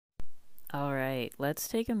right. Let's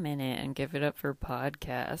take a minute and give it up for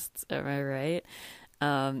podcasts. Am I right?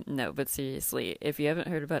 No, but seriously, if you haven't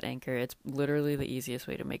heard about Anchor, it's literally the easiest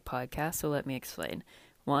way to make podcasts, so let me explain.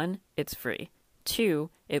 One, it's free. Two,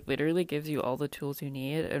 it literally gives you all the tools you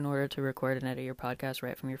need in order to record and edit your podcast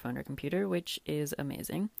right from your phone or computer, which is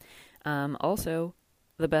amazing. Also,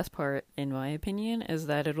 the best part, in my opinion, is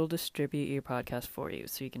that it'll distribute your podcast for you.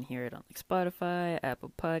 So you can hear it on like Spotify,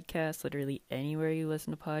 Apple Podcasts, literally anywhere you listen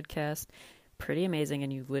to podcasts. Pretty amazing,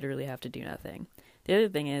 and you literally have to do nothing. The other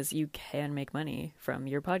thing is you can make money from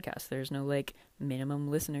your podcast. There's no like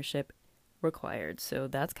minimum listenership required, so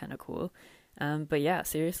that's kind of cool. But yeah,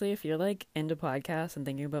 seriously, if you're like into podcasts and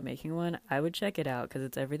thinking about making one, I would check it out because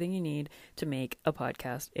it's everything you need to make a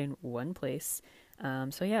podcast in one place.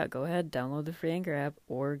 So yeah, go ahead, download the free Anchor app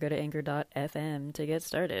or go to anchor.fm to get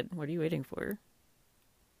started. What are you waiting for?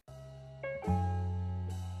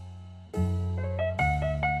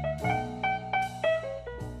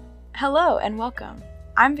 Hello and welcome.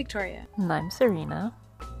 I'm Victoria. And I'm Serena.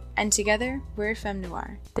 And together, we're Femme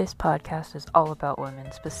Noir. This podcast is all about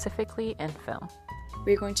women, specifically in film.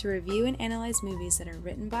 We're going to review and analyze movies that are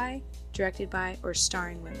written by, directed by, or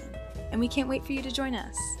starring women. And we can't wait for you to join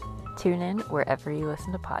us. Tune in wherever you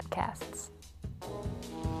listen to podcasts.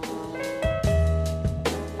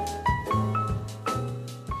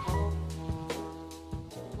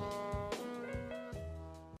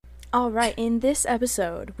 Alright, in this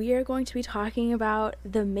episode, we are going to be talking about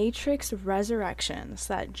The Matrix Resurrections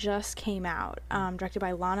that just came out, directed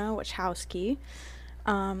by Lana Wachowski.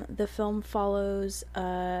 The film follows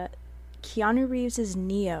Keanu Reeves'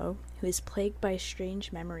 Neo, who is plagued by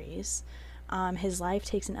strange memories. His life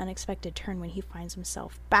takes an unexpected turn when he finds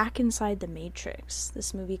himself back inside the Matrix.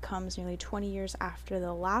 This movie comes nearly 20 years after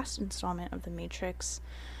the last installment of the Matrix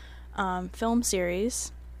film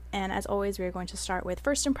series. And as always, we're going to start with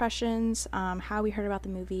first impressions, how we heard about the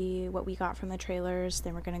movie, what we got from the trailers.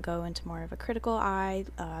 Then we're going to go into more of a critical eye,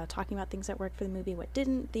 talking about things that worked for the movie, what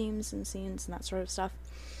didn't, themes and scenes and that sort of stuff.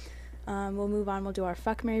 We'll move on. We'll do our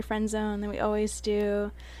Fuck, Marry, Friend Zone that we always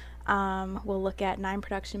do. We'll look at 9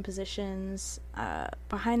 production positions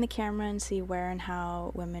behind the camera and see where and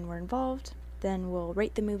how women were involved. Then we'll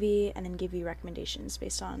rate the movie and then give you recommendations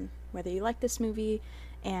based on whether you like this movie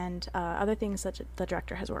and other things that the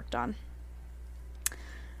director has worked on.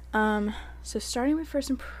 So starting with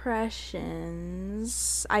first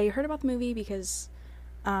impressions, I heard about the movie because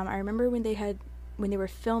I remember when they were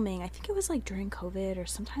filming, I think it was like during COVID or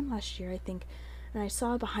sometime last year, I think, and I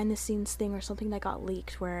saw a behind the scenes thing or something that got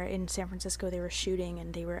leaked where in San Francisco they were shooting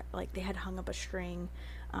and they were like, they had hung up a string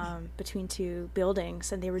between 2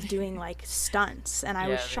 buildings and they were doing like stunts, and I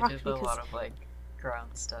was shocked because a lot of like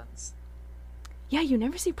ground stunts. Yeah, you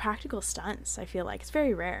never see practical stunts, I feel like. It's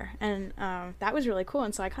very rare. And that was really cool.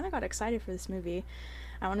 And so I kind of got excited for this movie.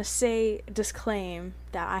 I want to disclaim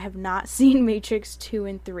that I have not seen Matrix 2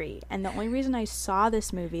 and 3. And the only reason I saw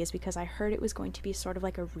this movie is because I heard it was going to be sort of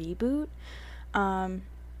like a reboot,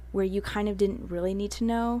 where you kind of didn't really need to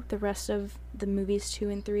know the rest of the movies 2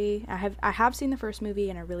 and 3. I have seen the first movie,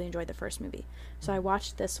 and I really enjoyed the first movie. So I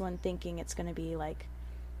watched this one thinking it's going to be like...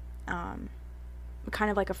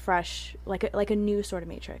 kind of like a fresh, like a new sort of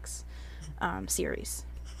Matrix series,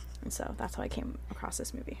 and so that's how I came across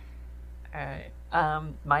this movie. Alright.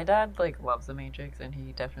 My dad like loves the Matrix, and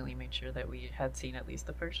he definitely made sure that we had seen at least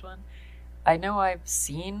the first one. I know I've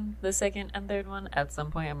seen the second and third one at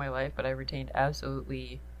some point in my life, but I retained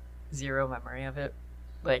absolutely zero memory of it.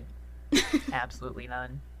 Like, absolutely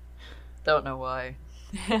none. Don't know why.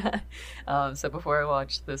 So before I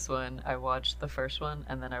watched this one, I watched the first one,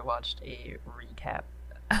 and then I watched a recap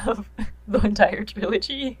of the entire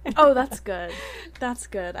trilogy. Oh, that's good. That's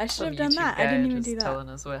good. I should have done that. I didn't even do that. Telling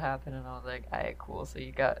us what happened, and I was like, "Alright, cool." So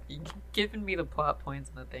you given me the plot points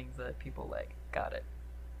and the things that people like. Got it.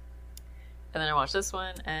 And then I watched this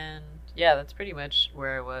one, and yeah, that's pretty much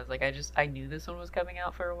where I was. Like, I knew this one was coming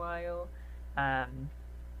out for a while.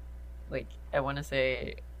 Like, I want to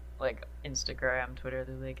say, like, Instagram, Twitter,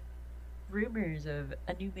 they're like, rumors of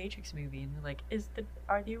a new Matrix movie, and they're like,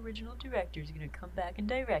 are the original directors gonna come back and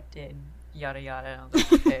direct it, and yada yada. And I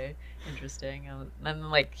was like, okay, interesting. And then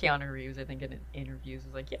like Keanu Reeves, I think in interviews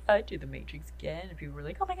was like, yeah, I do the Matrix again, and people were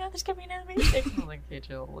like, oh my god, there's gonna be another Matrix. And I was like,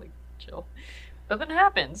 okay, chill. Nothing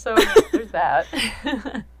happened, so there's that.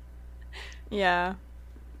 Yeah.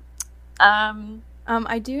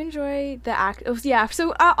 I do enjoy the act. Oh, yeah,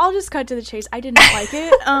 so I'll just cut to the chase. I did not like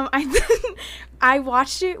it. I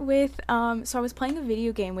watched it with, so I was playing a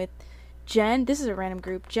video game with Jen. This is a random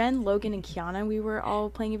group. Jen, Logan, and Kiana. We were all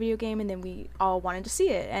playing a video game, and then we all wanted to see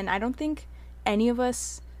it. And I don't think any of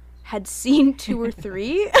us had seen 2 or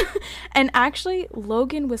 3. And actually,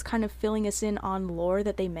 Logan was kind of filling us in on lore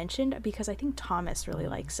that they mentioned, because I think Thomas really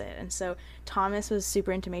likes it. And so Thomas was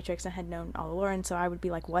super into Matrix and had known all the lore, and so I would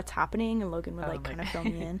be like, what's happening? And Logan would like kind of fill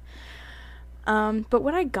me in. But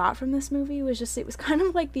what I got from this movie was just, it was kind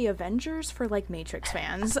of like the Avengers for like Matrix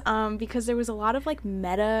fans, because there was a lot of like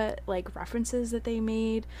meta like references that they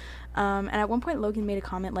made, and at one point Logan made a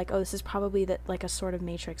comment like, oh, this is probably that like a sort of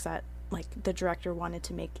Matrix that like the director wanted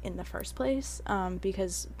to make in the first place,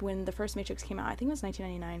 because when the first Matrix came out, I think it was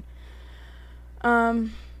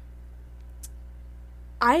 1999,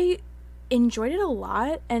 I enjoyed it a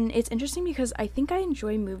lot. And it's interesting because I think I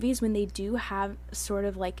enjoy movies when they do have sort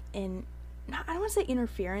of like I don't want to say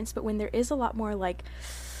interference, but when there is a lot more like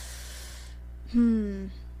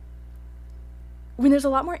when there's a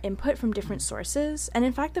lot more input from different sources. And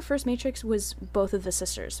in fact, the first Matrix was both of the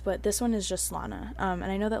sisters, but this one is just Lana. And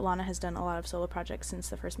I know that Lana has done a lot of solo projects since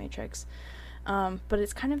the first Matrix. But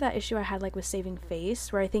it's kind of that issue I had like with Saving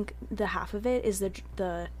Face, where I think the half of it is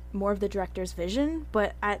the more of the director's vision,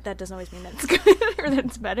 but that doesn't always mean that it's good or that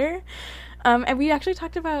it's better. And we actually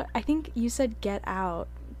talked about, I think you said Get Out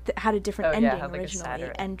had a different ending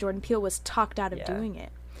originally, and Jordan Peele was talked out of doing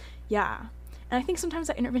it. Yeah. And I think sometimes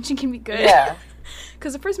that intervention can be good. Yeah.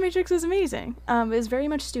 Because the first Matrix was amazing. It was very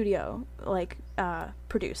much studio, like,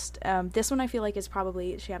 produced. This one I feel like is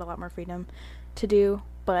probably, she had a lot more freedom to do,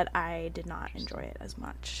 but I did not enjoy it as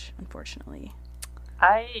much, unfortunately.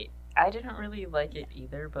 I didn't really like it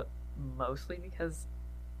either, but mostly because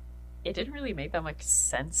it didn't really make that much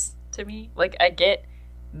sense to me. Like, I get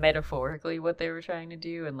metaphorically what they were trying to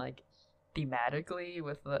do, and, like, thematically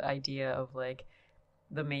with the idea of, like,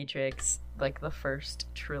 the Matrix, like the first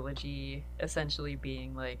trilogy essentially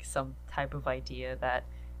being like some type of idea that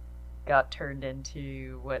got turned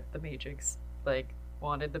into what the Matrix like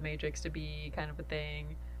wanted the Matrix to be, kind of a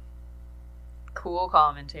thing. Cool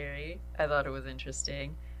commentary. I thought it was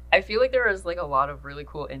interesting. I feel like there was like a lot of really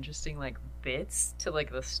cool, interesting like bits to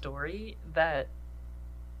like the story that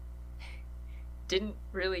didn't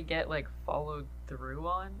really get like followed through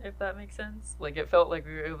on, if that makes sense. Like it felt like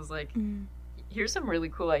it was like here's some really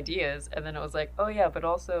cool ideas, and then it was like, oh yeah, but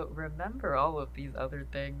also remember all of these other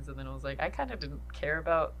things. And then it was like, I kind of didn't care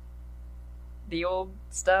about the old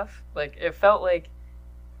stuff. Like it felt like,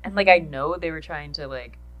 and like I know they were trying to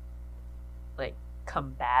like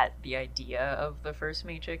combat the idea of the first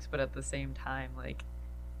Matrix, but at the same time like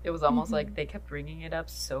it was almost like they kept bringing it up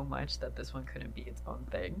so much that this one couldn't be its own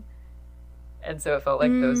thing. And so it felt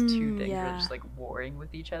like those two things were just like warring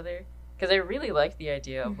with each other. Because I really liked the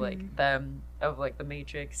idea of like them, of like the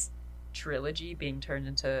Matrix trilogy being turned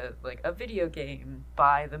into like a video game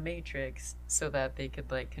by the Matrix, so that they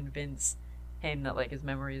could like convince him that like his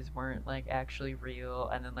memories weren't like actually real,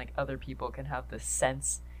 and then like other people can have this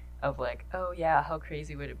sense of like, oh yeah, how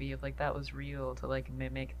crazy would it be if like that was real, to like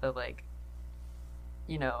mimic the like,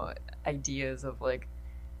 you know, ideas of like,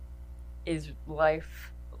 is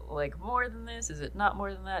life like more than this, is it not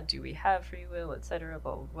more than that, do we have free will, etc.,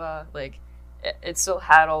 blah blah blah. Like it still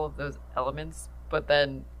had all of those elements, but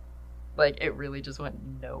then like it really just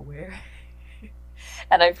went nowhere.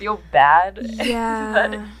 And I feel bad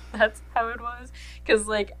that that's how it was, because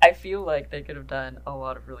like I feel like they could have done a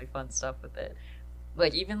lot of really fun stuff with it.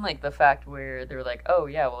 Like even like the fact where they're like, oh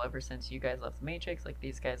yeah, well ever since you guys left the Matrix, like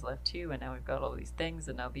these guys left too, and now we've got all these things,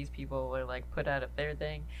 and now these people are like put out of their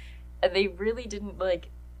thing, and they really didn't like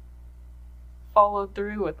followed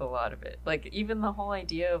through with a lot of it. Like even the whole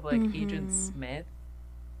idea of like Agent Smith,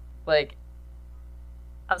 like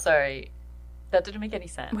I'm sorry, that didn't make any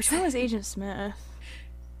sense. Which one was Agent Smith?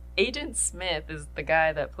 Agent Smith is the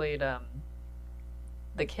guy that played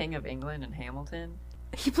the King of England in Hamilton.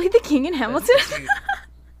 He played the King in Hamilton?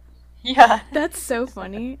 Yeah. That's so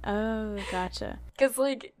funny. Oh, gotcha. Because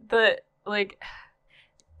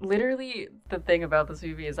literally the thing about this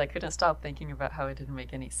movie is I couldn't stop thinking about how it didn't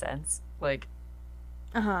make any sense. Like,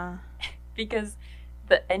 because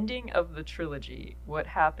the ending of the trilogy, what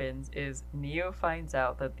happens is Neo finds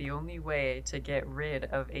out that the only way to get rid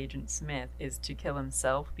of Agent Smith is to kill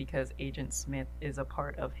himself, because Agent Smith is a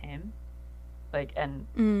part of him, like, and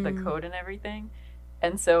the code and everything.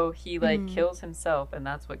 And so he like kills himself, and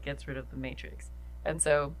that's what gets rid of the Matrix. And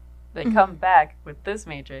so they come back with this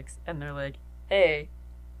Matrix, and they're like, hey,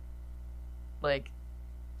 like,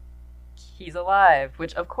 he's alive,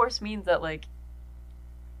 which of course means that like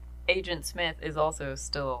Agent Smith is also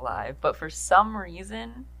still alive, but for some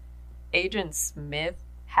reason Agent Smith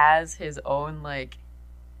has his own like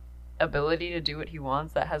ability to do what he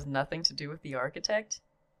wants that has nothing to do with the architect.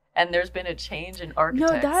 and there's been a change in No,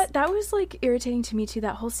 architects. that was like irritating to me too.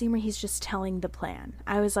 That whole scene where he's just telling the plan.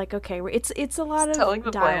 I was like, okay, it's a lot He's of telling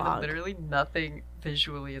the plan, and dialogue. literally nothing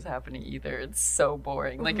visually is happening either. It's so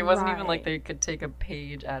boring. Like, it wasn't even like Right. they could take a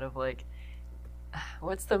page out of, like,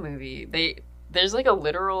 what's the movie? There's like a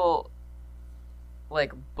literal,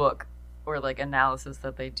 like, book or like analysis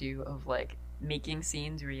that they do of like making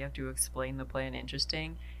scenes where you have to explain the plan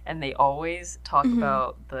interesting, and they always talk Mhm.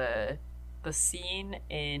 about the scene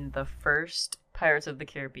in the first Pirates of the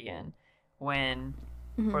Caribbean when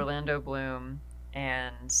Mhm. Orlando Bloom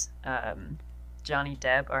and Johnny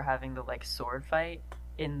Depp are having the like sword fight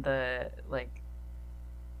in the like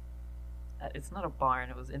it's not a barn,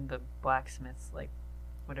 it was in the blacksmith's, like,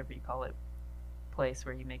 whatever you call it, place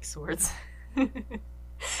where you make swords.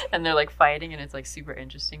 And they're like fighting, and it's like super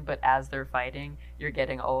interesting, but as they're fighting you're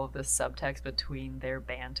getting all of this subtext between their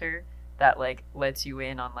banter that like lets you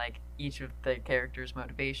in on like each of the characters'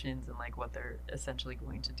 motivations and like what they're essentially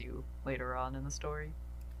going to do later on in the story.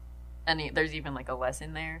 And there's even like a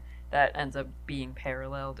lesson there that ends up being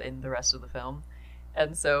paralleled in the rest of the film.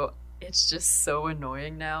 And so it's just so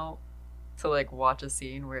annoying now to like watch a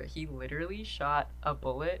scene where he literally shot a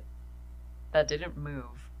bullet that didn't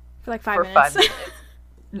move For like 5 for minutes. 5 minutes.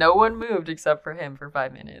 No one moved except for him for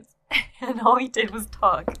 5 minutes. And all he did was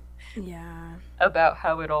talk Yeah. about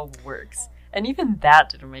how it all works. And even that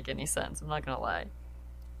didn't make any sense, I'm not gonna lie.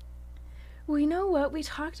 Well, you know what? We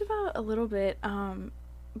talked about a little bit,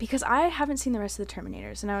 because I haven't seen the rest of the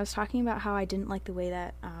Terminators, and I was talking about how I didn't like the way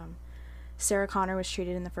that Sarah Connor was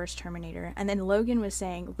treated in the first Terminator. And then Logan was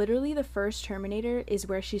saying, literally, the first Terminator is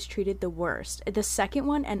where she's treated the worst. The second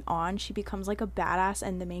one and on, she becomes like a badass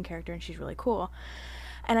and the main character, and she's really cool.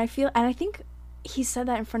 And I think he said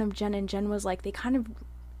that in front of Jen, and Jen was like, they kind of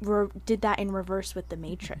did that in reverse with the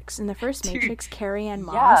Matrix. In the first Dude, Matrix, Carrie Ann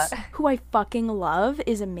Moss, yeah. who I fucking love,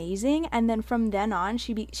 is amazing, and then from then on,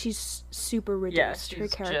 she's super reduced. Yeah, Her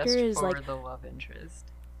she's character just is for like, the love interest.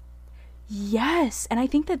 yes, and I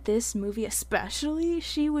think that this movie especially,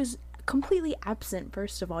 she was completely absent.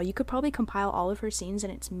 First of all, you could probably compile all of her scenes,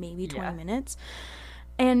 and it's maybe 20 minutes.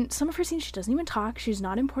 And some of her scenes, she doesn't even talk. She's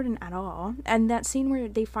not important at all. And that scene where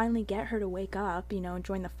they finally get her to wake up, and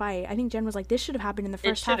join the fight, I think Jen was like, this should have happened in the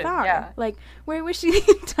first half hour. Yeah. Like, where was she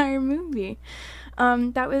the entire movie?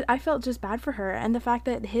 I felt just bad for her. And the fact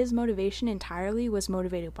that his motivation entirely was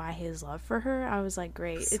motivated by his love for her, I was like,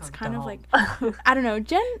 great. So it's kind dumb. of like, I don't know.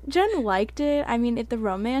 Jen liked it. I mean, the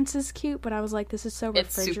romance is cute, but I was like, this is so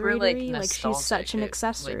It's super like refrigerator-y. Like, she's such an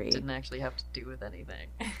accessory. It didn't actually have to do with anything.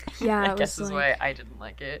 Yeah, I it guess was is like- why I didn't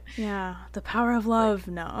like it. Yeah, the power of love.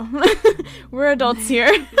 No, we're adults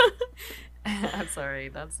here. I'm sorry,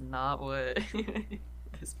 that's not what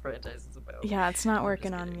this franchise is about. Yeah, it's not I'm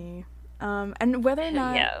working just on kidding. me. And whether or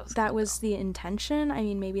not Yeah, it was that kinda was the intention, I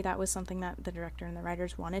mean, maybe that was something that the director and the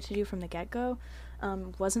writers wanted to do from the get-go,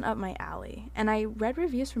 wasn't up my alley. And I read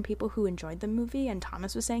reviews from people who enjoyed the movie, and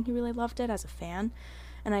Thomas was saying he really loved it as a fan.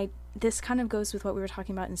 And this kind of goes with what we were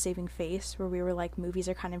talking about in Saving Face, where we were like, movies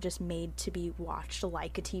are kind of just made to be watched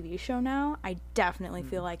like a TV show now. I definitely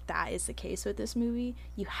feel like that is the case with this movie.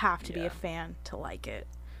 You have to be Yeah. a fan to like it.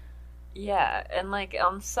 Yeah, and like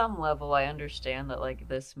on some level I understand that like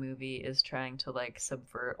this movie is trying to like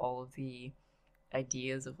subvert all of the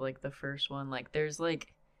ideas of like the first one. Like there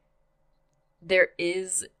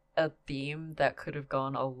is a theme that could have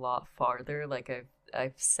gone a lot farther, like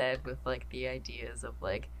I've said, with like the ideas of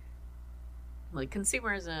like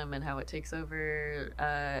consumerism and how it takes over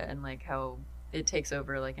and like how it takes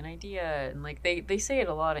over like an idea, and like they say it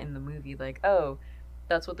a lot in the movie, like, oh,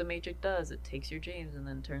 that's what the Matrix does, it takes your dreams and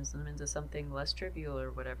then turns them into something less trivial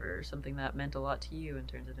or whatever, or something that meant a lot to you and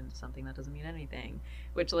turns it into something that doesn't mean anything,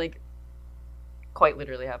 which like quite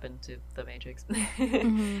literally happened to the Matrix.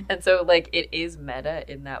 Mhm. And so like it is meta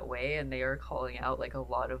in that way, and they are calling out like a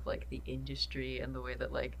lot of like the industry and the way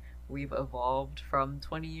that like we've evolved from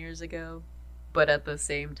 20 years ago, but at the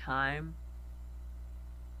same time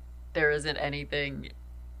there isn't anything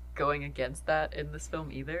going against that in this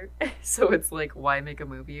film either. So it's like, why make a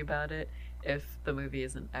movie about it if the movie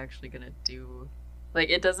isn't actually gonna do, like,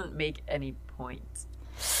 it doesn't make any point.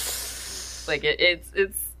 Like it's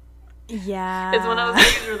Yeah. it's one of those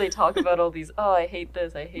things where they talk about all these, oh, I hate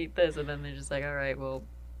this, and then they're just like, all right, well,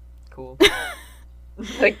 cool.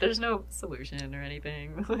 Like, there's no solution or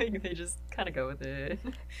anything. Like, they just kind of go with it.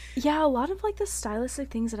 Yeah, a lot of like the stylistic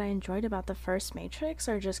things that I enjoyed about the first Matrix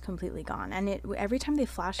are just completely gone. And every time they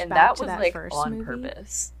flash And back that to was, that like, first on movie.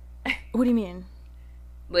 purpose. What do you mean?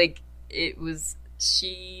 Like, it was,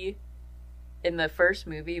 in the first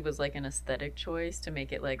movie, was like an aesthetic choice to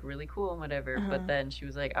make it like really cool and whatever, but then she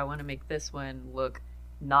was like, I want to make this one look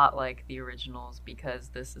not like the originals because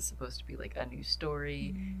this is supposed to be like a new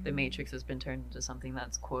story. The Matrix has been turned into something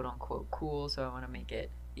that's quote unquote cool, so I want to make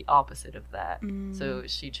it the opposite of that. So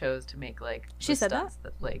she chose to make like she said that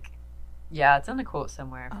like, yeah, it's in the quote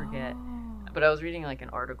somewhere, I forget. But I was reading like an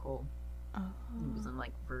article. It was in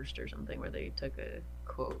like Versed or something where they took a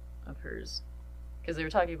quote of hers because they were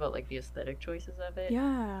talking about like the aesthetic choices of it.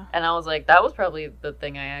 Yeah. And I was like, that was probably the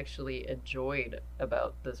thing I actually enjoyed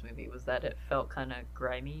about this movie, was that it felt kind of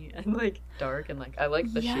grimy and like dark, and like I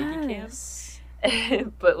like the shaky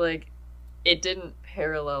cam. But like it didn't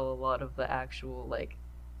parallel a lot of the actual like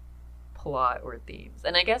plot or themes.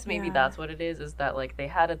 And I guess maybe that's what it is that like they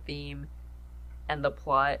had a theme and the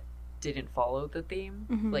plot didn't follow the theme.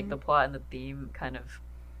 Like the plot and the theme kind of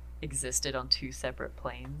existed on two separate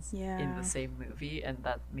planes in the same movie, and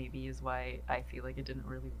that maybe is why I feel like it didn't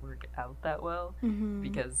really work out that well,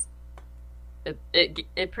 because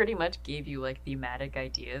it pretty much gave you like thematic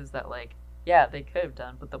ideas that like they could have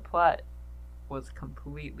done, but the plot was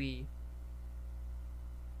completely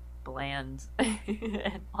bland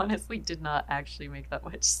and honestly did not actually make that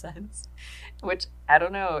much sense, which I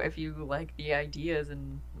don't know, if you like the ideas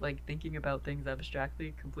and like thinking about things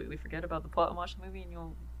abstractly, completely forget about the plot and watch the movie and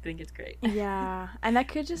you'll think it's great. And that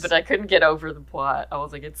could just but I couldn't get over the plot. I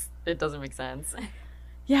was like, it doesn't make sense.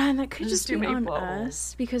 And that could just be on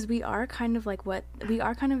us, because we are kind of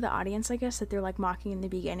the audience, I guess, that they're like mocking in the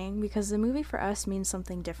beginning, because the movie for us means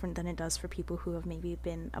something different than it does for people who have maybe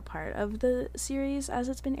been a part of the series as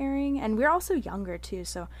it's been airing. And we're also younger too,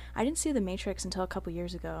 so I didn't see The Matrix until a couple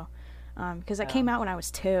years ago, because that came out when I was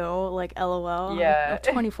 2, like LOL. I'm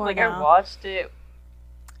 24 like now. I watched it.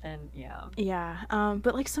 And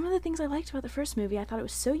but like some of the things I liked about the first movie, I thought it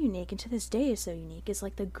was so unique, and to this day is so unique, is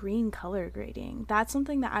like the green color grading. That's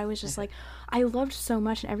something that I was just like, I loved so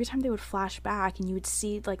much, and every time they would flash back and you would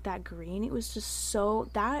see like that green, it was just so,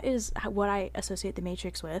 that is what I associate the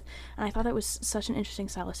Matrix with. And I thought that was such an interesting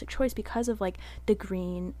stylistic choice because of like the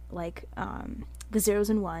green, like the zeros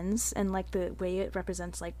and ones, and like the way it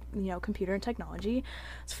represents like, you know, computer and technology.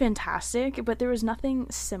 It's fantastic, but there was nothing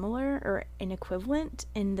similar or an equivalent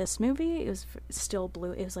in this movie. It was still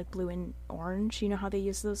blue. It was like blue and orange. You know how they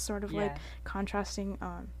use those sort of like contrasting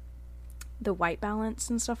the white balance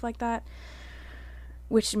and stuff like that,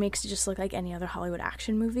 which makes it just look like any other Hollywood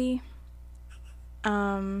action movie.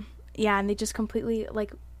 And they just completely,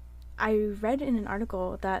 like, I read in an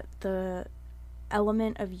article that the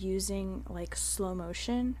element of using like slow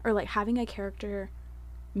motion, or like having a character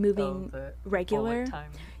moving regular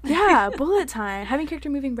bullet time, having character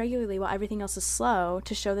moving regularly while everything else is slow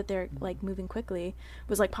to show that they're like moving quickly,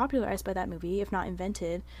 was like popularized by that movie, if not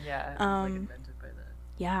invented. It was like invented by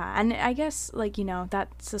that. And I guess, like, you know,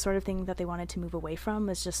 that's the sort of thing that they wanted to move away from,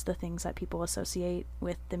 is just the things that people associate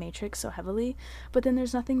with the Matrix so heavily. But then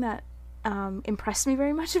there's nothing that impressed me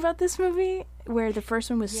very much about this movie, where the first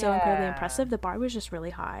one was so incredibly impressive. The bar was just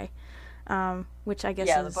really high, which I guess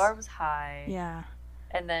the bar was high.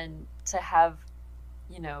 And then to have,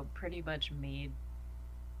 you know, pretty much made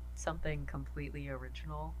something completely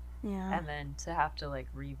original, and then to have to like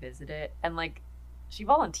revisit it, and like she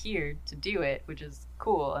volunteered to do it, which is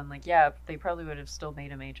cool, and like they probably would have still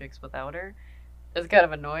made a Matrix without her. It's kind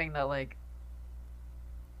of annoying that like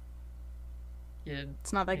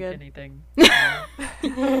it's not that good. Anything.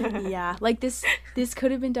 Like this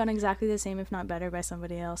could have been done exactly the same, if not better, by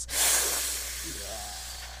somebody else.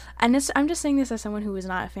 And I'm just saying this as someone who is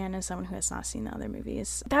not a fan, and someone who has not seen the other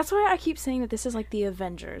movies. That's why I keep saying that this is like the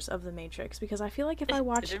Avengers of the Matrix, because I feel like if I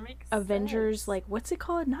watch Avengers, like, what's it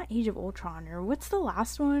called? Not Age of Ultron, or what's the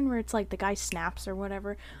last one where it's like the guy snaps or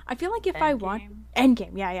whatever? I feel like if I watch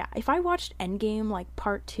Endgame, if I watched Endgame like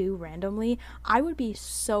part 2 randomly, I would be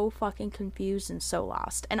so fucking confused and so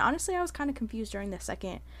lost. And honestly, I was kind of confused during the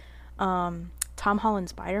second Tom Holland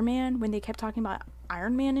Spider-Man, when they kept talking about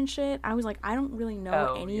Iron Man and shit. I was like, I don't really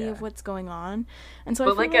know any of what's going on. And so,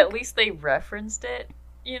 but I feel like at least they referenced it,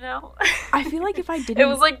 you know? I feel like if I didn't... It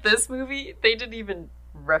was like this movie, they didn't even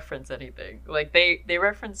reference anything. Like, they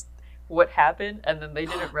referenced what happened, and then they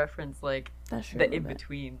didn't reference, like, the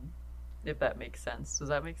in-between, if that makes sense. Does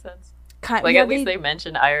that make sense? Like, at least they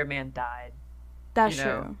mentioned Iron Man died. That's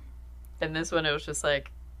true. And this one, it was just like...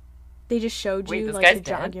 They just showed you, like, to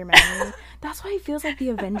jog your memory. That's why it feels like the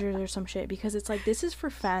Avengers or some shit, because it's like, this is for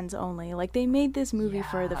fans only. Like, they made this movie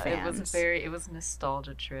for the fans. It was a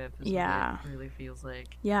nostalgia trip. Is what it really feels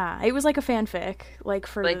like. Yeah, it was like a fanfic. Like,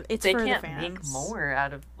 it's for the fans. They can't make more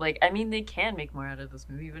out of, like, I mean, they can make more out of this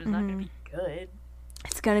movie, but it's not going to be good.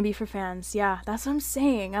 It's going to be for fans. Yeah, that's what I'm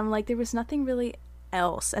saying. I'm like, there was nothing really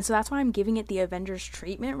else. And so that's why I'm giving it the Avengers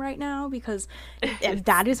treatment right now, because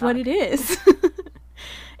that is what it is.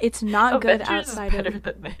 It's not good Avengers outside is better of...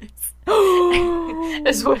 than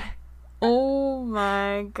this. Is what. Oh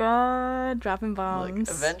my god. Dropping bombs. Look,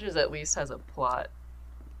 Avengers at least has a plot.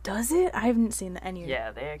 Does it? I haven't seen any.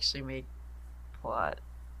 Yeah, they actually make plot.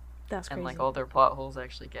 That's crazy. And like all their plot holes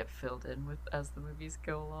actually get filled in with as the movies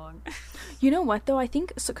go along. You know what though? I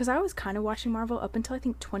think so, because I was kind of watching Marvel up until I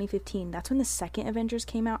think 2015. That's when the second Avengers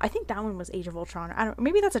came out. I think that one was Age of Ultron. I don't.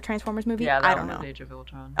 Maybe that's a Transformers movie. Yeah, I that don't one know. was Age of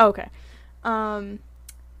Ultron. Oh, okay.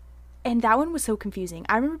 And that one was so confusing.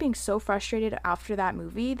 I remember being so frustrated after that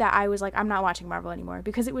movie that I was like, I'm not watching Marvel anymore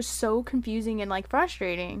because it was so confusing and like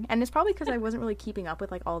frustrating. And it's probably because I wasn't really keeping up with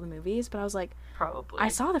like all the movies, but I was like, Probably. I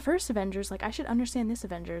saw the first Avengers, like I should understand this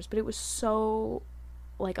Avengers, but it was so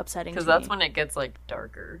like upsetting. Because to that's me. when it gets like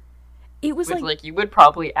darker. It was Which, like you would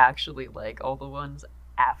probably actually like all the ones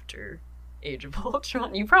after Age of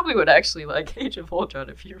Ultron. You probably would actually like Age of Ultron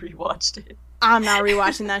if you rewatched it. I'm not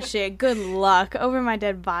rewatching that shit. Good luck. Over my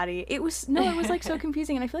dead body. It was like so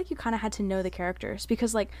confusing, and I feel like you kind of had to know the characters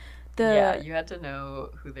because like Yeah, you had to know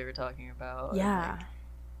who they were talking about. Yeah.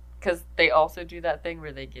 Because they also do that thing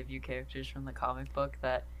where they give you characters from the comic book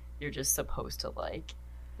that you're just supposed to like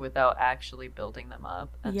without actually building them up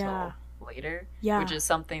until later. Yeah. Which is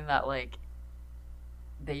something that like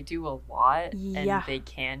they do a lot Yeah. and they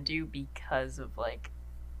can do because of like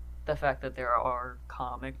the fact that there are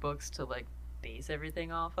comic books to like base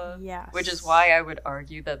everything off of. Yes. Which is why I would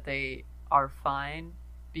argue that they are fine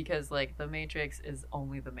because like the Matrix is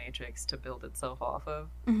only the Matrix to build itself off of.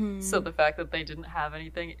 Mhm. So the fact that they didn't have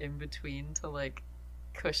anything in between to like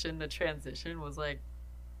cushion the transition was like,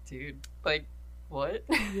 dude, like what?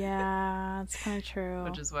 Yeah, it's kind of true.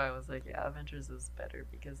 Which is why I was like, yeah, Avengers is better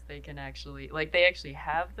because they can actually like they actually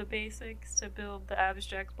have the basics to build the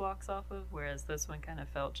abstract blocks off of, whereas this one kind of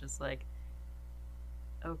felt just like,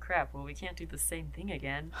 oh crap, well we can't do the same thing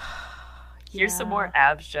again. Here's some more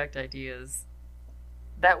abstract ideas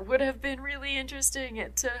that would have been really interesting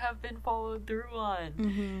to have been followed through on.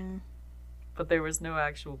 Mm-hmm. But there was no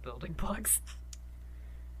actual building blocks.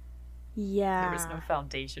 Yeah. There was no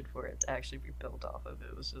foundation for it to actually be built off of.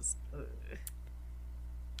 It was just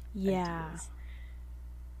yeah. ideas.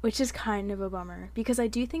 Which is kind of a bummer because I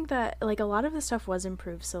do think that like a lot of the stuff was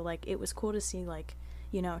improved, so like it was cool to see like,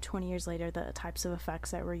 you know, 20 years later the types of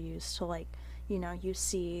effects that were used to like, you know, you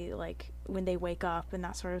see like when they wake up and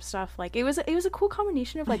that sort of stuff. Like it was a cool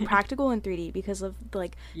combination of like practical and 3D because of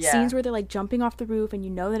like scenes where they're like jumping off the roof and you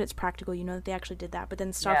know that it's practical, you know that they actually did that, but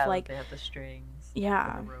then stuff like they have the strings,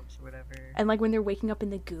 yeah, the ropes or whatever, and like when they're waking up in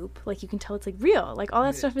the goop, like you can tell it's like real, like all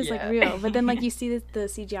that stuff is like real, but then like you see the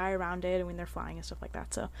CGI around it and when they're flying and stuff like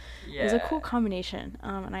that, so it was a cool combination,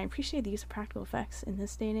 and I appreciate the use of practical effects in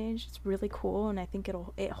this day and age. It's really cool and I think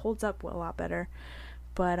it holds up a lot better.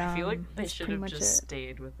 But I feel like they should have just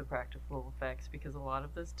stayed with the practical effects because a lot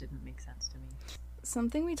of this didn't make sense to me.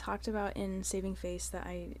 Something we talked about in Saving Face that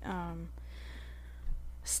I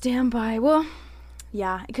stand by, well,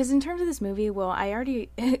 yeah, because in terms of this movie, well, I already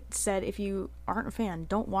said if you aren't a fan,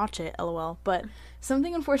 don't watch it, lol, but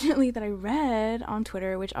something unfortunately that I read on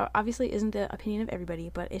Twitter, which obviously isn't the opinion of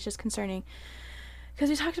everybody, but it's just concerning, because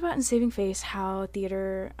we talked about in Saving Face how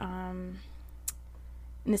theater,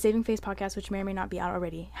 in the Saving Face podcast, which may or may not be out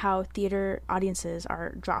already, how theater audiences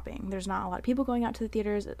are dropping. There's not a lot of people going out to the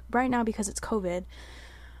theaters right now because it's COVID,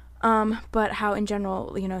 but how in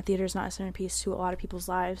general, you know, theater is not a centerpiece to a lot of people's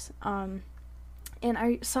lives. And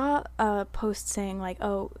I saw a post saying like,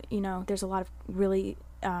 oh, you know, there's a lot of really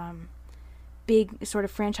big sort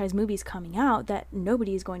of franchise movies coming out that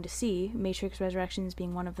nobody is going to see, Matrix Resurrections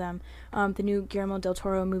being one of them, the new Guillermo del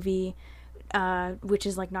Toro movie, which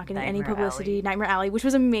is like not getting any publicity, Alley. Nightmare Alley, which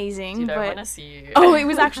was amazing. Dude, but I want to see. Oh, it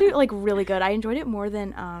was actually like really good. I enjoyed it more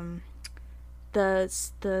than the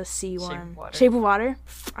sea one, Shape of Water.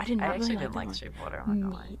 I did not. I actually really didn't like Shape of Water. I'm not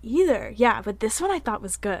gonna lie. Either. Yeah, but this one I thought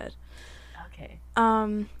was good. Okay.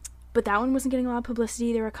 But that one wasn't getting a lot of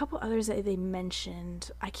publicity. There were a couple others that they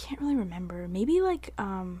mentioned. I can't really remember. Maybe like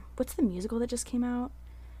what's the musical that just came out?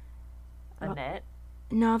 Annette.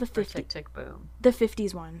 No, the 50s. Tick Tick Boom. The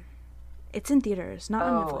 50s one. It's in theaters, not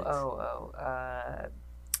on Netflix.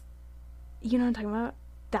 You know what I'm talking about?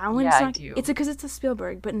 That one's not. I do. It's because it's a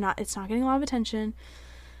Spielberg, but it's not getting a lot of attention.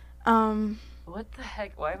 What the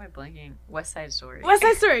heck? Why am I blanking? West Side Story. West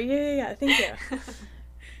Side Story. Yeah. Thank you.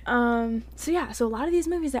 So a lot of these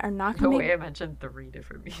movies that are not going to way I mentioned 3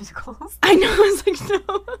 different musicals. I know. I was like,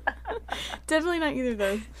 no, definitely not either of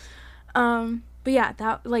those. But yeah,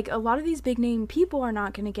 that like a lot of these big name people are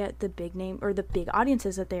not going to get the big name or the big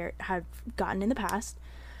audiences that they have gotten in the past.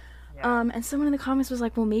 Yeah. And someone in the comments was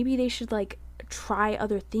like, well, maybe they should like try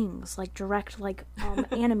other things, like direct like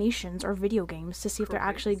animations or video games to see if they're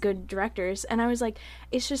actually good directors. And I was like,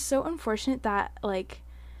 it's just so unfortunate that like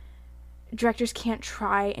directors can't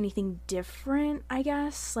try anything different, I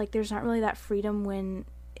guess. Like there's not really that freedom when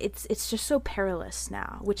it's just so perilous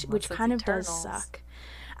now, which kind of does suck.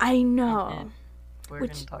 I know. We're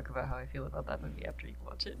going to talk about how I feel about that movie after you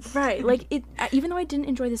watch it. Right. Like, even though I didn't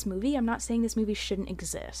enjoy this movie, I'm not saying this movie shouldn't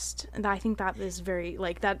exist. And I think that is very,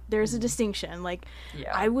 like, that there's a distinction. Like,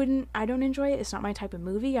 yeah. I don't enjoy it. It's not my type of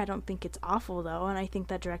movie. I don't think it's awful, though. And I think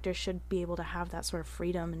that directors should be able to have that sort of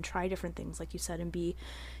freedom and try different things, like you said, and be,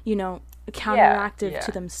 you know, counteractive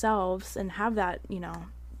to themselves and have that, you know,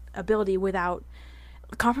 ability without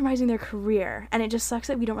compromising their career. And it just sucks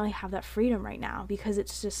that we don't really have that freedom right now, because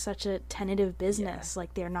it's just such a tentative business.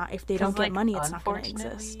 Like they're not, if they don't get money, it's not going to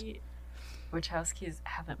exist. Wachowskis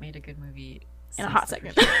haven't made a good movie in a hot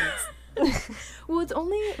second. Well, it's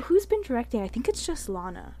only, who's been directing? I think it's just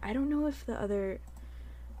Lana. I don't know if the other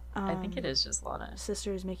I think it is just Lana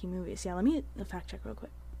sister is making movies. Yeah, let me fact check real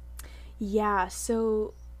quick. Yeah,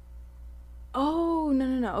 so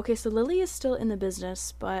no. Okay, so Lily is still in the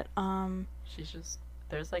business, but she's just,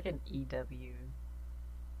 there's like an EW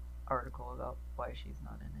article about why she's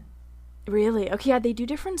not in it. Really? Okay, yeah, they do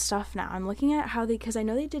different stuff now. I'm looking at how because I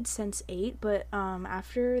know they did Sense8, but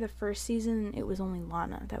after the first season, it was only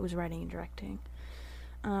Lana that was writing and directing.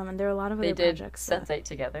 And there are a lot of other projects. They did Sense8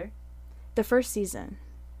 together? The first season.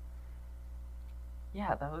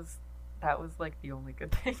 Yeah, that was like the only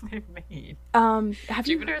good thing they've made.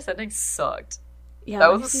 Jupiter Ascending sucked. Yeah,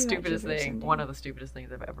 that was the stupidest thing. One of the stupidest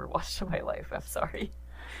things I've ever watched in my life. I'm sorry.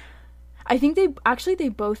 I think they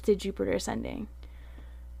both did Jupiter Ascending,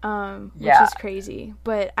 which is crazy.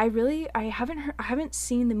 But I haven't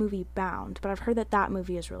seen the movie Bound, but I've heard that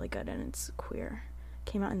movie is really good and it's queer.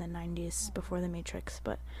 Came out in the 90s before The Matrix,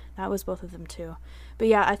 but that was both of them too. But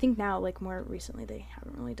yeah, I think now, like more recently, they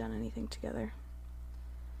haven't really done anything together.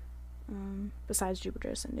 Besides Jupiter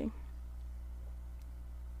Ascending.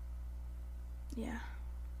 Yeah.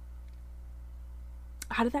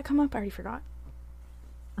 How did that come up? I already forgot.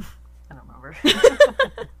 I don't remember.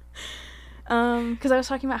 Because I was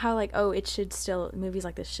talking about how, like, it should still, movies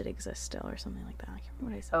like this should exist still, or something like that. I can't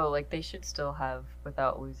remember what I said. Oh, like, they should still have,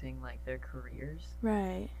 without losing, like, their careers.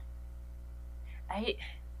 Right.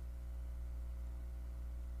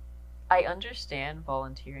 I understand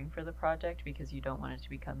volunteering for the project because you don't want it to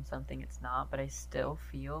become something it's not, but I still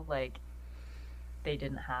feel like they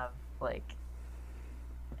didn't have, like,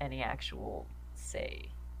 any actual say.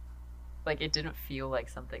 Like, it didn't feel like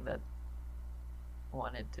something that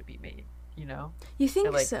wanted to be made, you know? You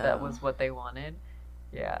think like, so? That was what they wanted.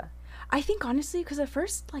 Yeah. I think, honestly, because the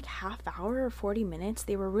first, like, half hour or 40 minutes,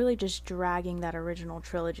 they were really just dragging that original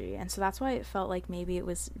trilogy. And so that's why it felt like maybe it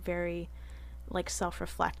was very, like,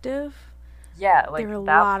 self-reflective. Yeah, like, there were a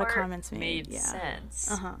that lot of comments made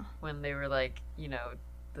sense when they were, like, you know,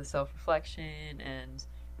 the self-reflection and,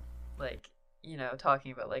 like, you know,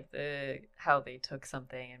 talking about, like, how they took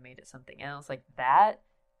something and made it something else. Like, that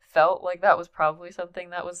felt like that was probably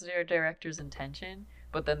something that was their director's intention.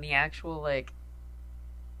 But then the actual, like,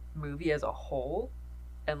 movie as a whole,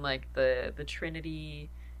 and, like, the Trinity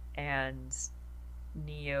and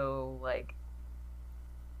Neo, like,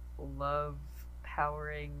 love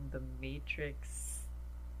powering the Matrix,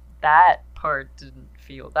 that part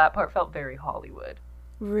felt very Hollywood.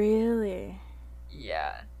 Really?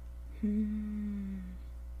 Yeah.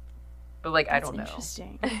 But, like, That's I don't know.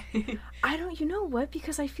 Interesting. You know what?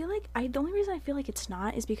 Because I feel like, the only reason I feel like it's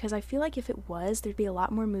not is because I feel like if it was, there'd be a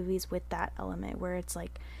lot more movies with that element where it's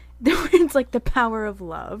like, the power of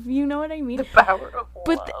love. You know what I mean? The power of love.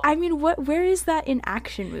 But, I mean, where is that in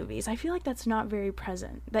action movies? I feel like that's not very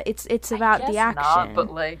present. That it's about the action. Not,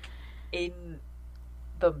 but, like, in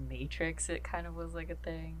The Matrix, it kind of was, like, a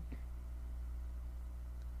thing.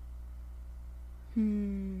 I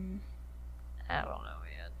don't know,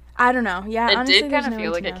 man. I don't know. Yeah, it honestly, did kind of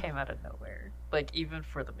feel like it came out of nowhere. Like, even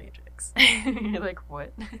for The Matrix. You're like,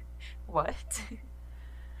 what? What?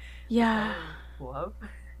 Yeah. Love?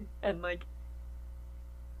 And, like,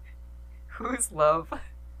 who's love?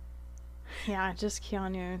 Yeah, just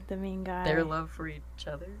Keanu, the main guy. Their love for each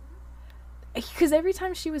other? Because every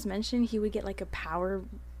time she was mentioned, he would get, like, a power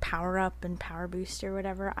up and power boost or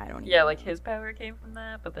whatever. I don't know. Yeah, like, his power came from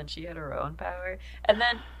that, but then she had her own power. And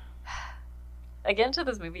then, again, to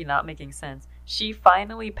this movie not making sense, she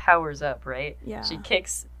finally powers up, right? Yeah. She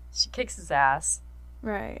kicks his ass.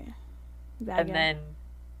 Right. And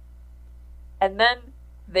then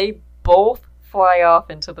they both fly off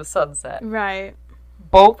into the sunset. Right.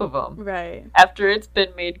 Both of them. Right. After it's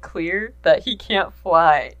been made clear that he can't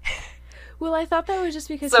fly. Well, I thought that was just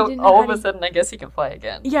because So he didn't know all how of a to... sudden, I guess he can fly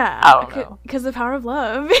again. Yeah, I don't know. because the power of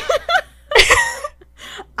love.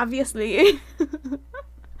 Obviously.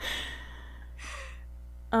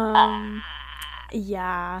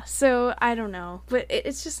 Yeah, so I don't know, but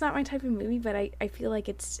it's just not my type of movie. But I feel like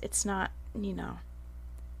it's not, you know,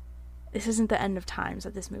 this isn't the end of times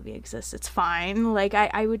that this movie exists. It's fine. Like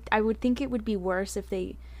I would think it would be worse if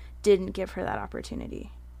they didn't give her that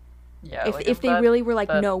opportunity. Yeah, If they really were like,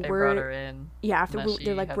 no, they we're brought her in, yeah, if and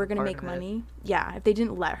they're like, had we're a gonna part make of it. money. Yeah, if they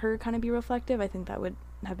didn't let her kind of be reflective, I think that would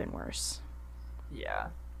have been worse. Yeah,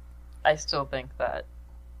 I still think that.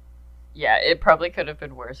 Yeah, it probably could have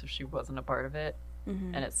been worse if she wasn't a part of it,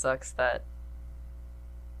 Mm-hmm. and it sucks that.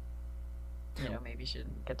 You know, maybe she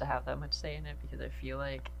didn't get to have that much say in it because I feel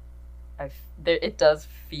like, it does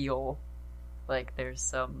feel like there's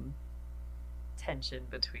some tension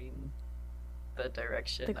between the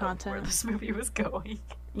direction The of where content. this movie was going.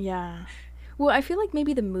 Yeah. Well, I feel like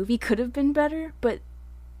maybe the movie could have been better, but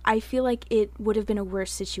I feel like it would have been a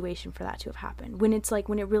worse situation for that to have happened. When it's like,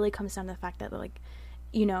 when it really comes down to the fact that, like,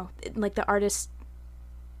 you know, like the artist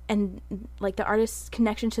and like the artist's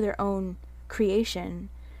connection to their own creation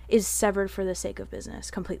is severed for the sake of business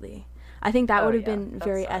completely. I think that would have been that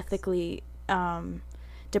very sucks. ethically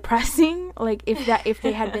depressing. Like if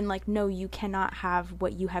they had been like, no, you cannot have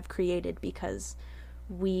what you have created because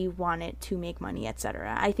we want it to make money,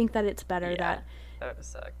 etc. I think that it's better that that would have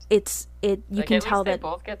sucked. you Like, can at tell least they that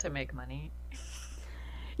both get to make money.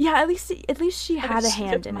 yeah, at least she had a She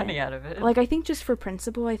hand gets in money it. out of it. Like, I think just for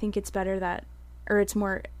principle, I think it's better that, or it's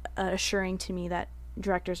more assuring to me that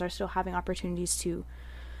directors are still having opportunities to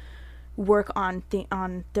work on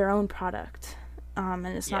their own product, and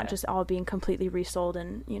it's not just all being completely resold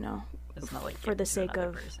and, you know, It's not like for the giving to sake another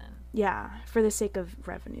of person. for the sake of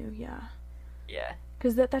revenue. Yeah.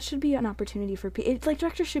 Because that should be an opportunity for people. Like,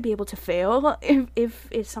 directors should be able to fail. If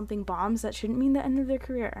something bombs, that shouldn't mean the end of their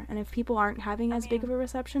career. And if people aren't having as big of a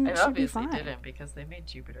reception, It it should be obviously fine. didn't because they made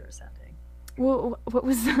Jupiter Ascending. Well, what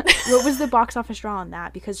was the box office draw on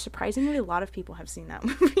that? Because surprisingly, a lot of people have seen that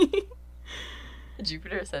movie.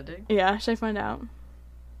 Jupiter Ascending? Yeah, should I find out?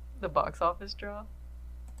 The box office draw?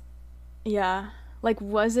 Yeah. Like,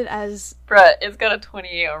 was it as... Bruh, it's got a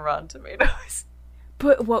 28 on Rotten Tomatoes.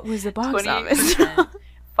 But what was the box office? 28%,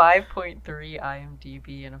 5.3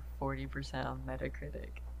 IMDb, and a 40% on Metacritic.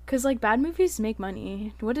 Because, like, bad movies make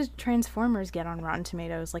money. What does Transformers get on Rotten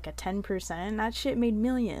Tomatoes? Like a 10%? That shit made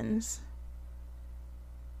millions.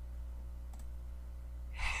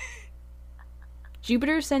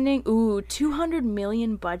 Jupiter Ascending, 200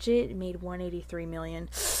 million budget, made 183 million.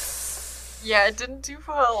 Yeah, it didn't do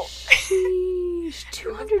well. Sheesh,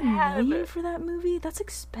 200 bad. million for that movie? That's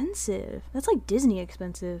expensive. That's like Disney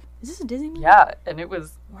expensive. Is this a Disney movie? Yeah, and it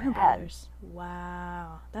was Warner bad. Brothers.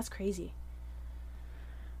 Wow, that's crazy.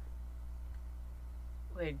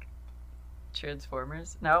 Like,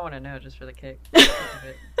 Transformers? Now I want to know just for the kick.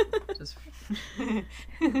 Just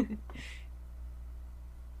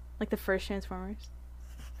Like the first Transformers.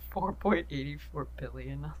 4.84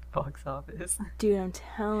 billion on the box office. Dude, I'm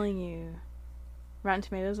telling you. Rotten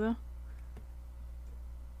Tomatoes, though?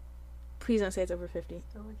 Please don't say it's over 50.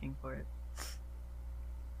 Still looking for it.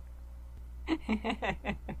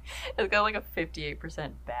 It's got like a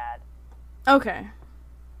 58% bad. Okay.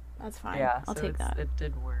 That's fine. Yeah, I'll so take that. It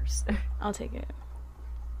did worse. I'll take it.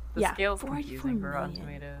 The Yeah, scale's 44 confusing for Rotten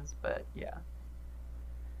million. Tomatoes, but yeah.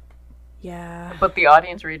 Yeah. But the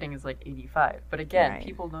audience rating is like 85. But again, Right.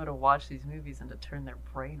 people know to watch these movies and to turn their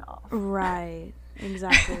brain off. Right.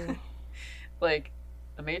 Exactly. Like,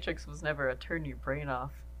 The Matrix was never a turn your brain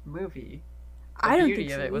off movie. The I don't beauty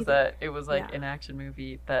think of so it was either. that it was like Yeah. an action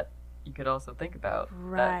movie that you could also think about. That,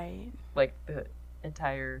 Right. like, the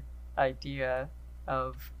entire idea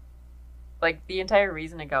of... Like, the entire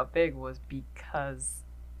reason it got big was because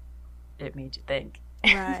it made you think.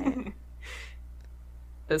 Right.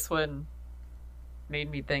 This one made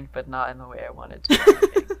me think, but not in the way I wanted to.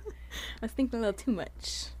 Think. I was thinking a little too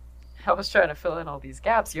much. I was trying to fill in all these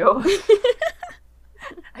gaps, yo.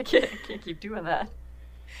 I can't keep doing that.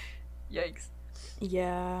 Yikes.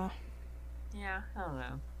 Yeah. Yeah, I don't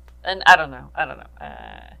know. And I don't know.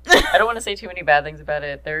 I don't want to say too many bad things about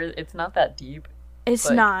it. It's not that deep. It's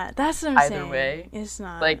Like, not. That's what I'm either saying. way, It's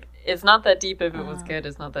not. Like, it's not that deep if it was good.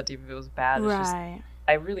 It's not that deep if it was bad. It's just, right.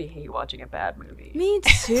 I really hate watching a bad movie. Me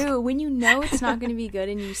too. When you know it's not going to be good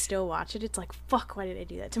and you still watch it, it's like, fuck, why did I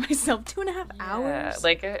do that to myself? 2.5 hours?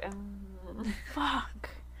 Like, Fuck.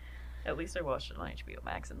 at least I watched it on HBO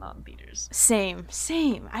Max and not in theaters. Same.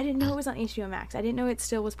 I didn't know it was on HBO Max. I didn't know it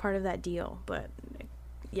still was part of that deal, but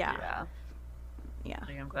yeah.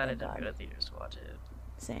 Like, I'm glad I didn't go to theaters to watch it.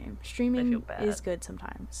 Same. I feel Streaming bad. is good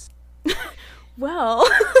sometimes. Well,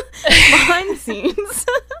 behind the scenes.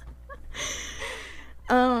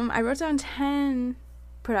 I wrote down 10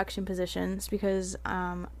 production positions because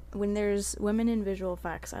when there's women in visual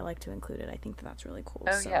effects, I like to include it. I think that's really cool.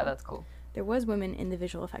 Oh, yeah, that's cool. There was women in the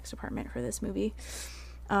visual effects department for this movie.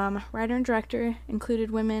 Writer and director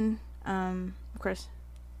included women. Of course,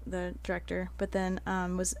 the director, but then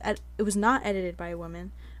it was not edited by a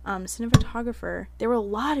woman. Cinematographer, there were a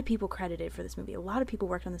lot of people credited for this movie. A lot of people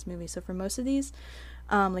worked on this movie. So for most of these,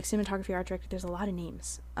 like cinematography, art director, there's a lot of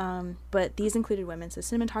names. But these included women. So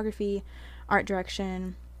cinematography, art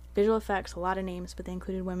direction, visual effects, a lot of names, but they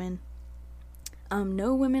included women.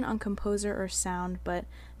 No women on composer or sound, but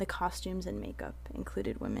the costumes and makeup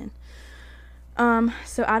included women.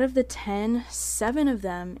 So out of the 10, 7 of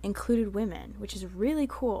them included women, which is really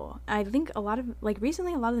cool. I think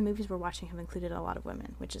recently a lot of the movies we're watching have included a lot of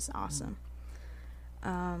women, which is awesome.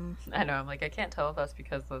 I know, I'm like, I can't tell if that's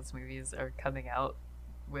because those movies are coming out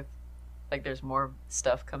with, like, there's more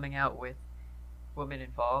stuff coming out with women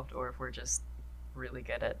involved, or if we're just really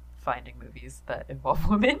good at finding movies that involve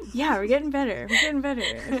women. Yeah, we're getting better. We're getting better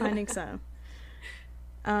at finding some.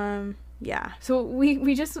 Yeah, so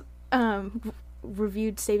we just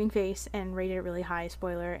reviewed Saving Face and rated it really high,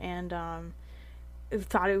 spoiler, and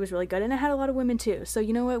thought it was really good, and it had a lot of women too. So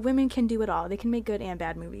you know what, women can do it all. They can make good and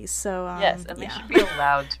bad movies. So yes, and yeah. they should be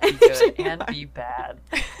allowed to be good and be bad.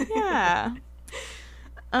 Yeah.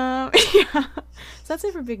 Yeah. So that's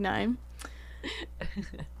it for Big Nine.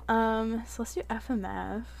 So let's do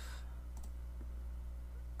FMF.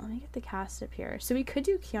 Let me get the cast up here. So we could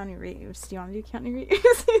do Keanu Reeves. Do you want to do Keanu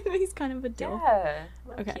Reeves? He's kind of a dill. Yeah,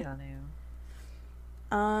 love Okay.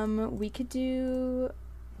 Keanu. We could do.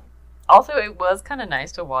 Also, it was kind of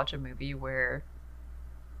nice to watch a movie where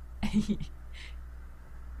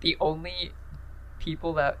the only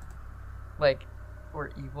people that, like,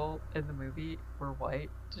 were evil in the movie were white.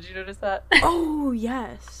 Did you notice that? Oh,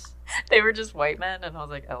 yes. They were just white men, and I was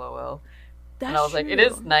like, LOL. That's And I was true. like, it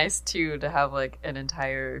is nice, too, to have, like, an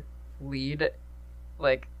entire lead,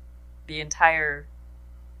 like, the entire,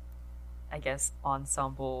 I guess,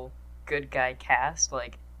 ensemble good guy cast,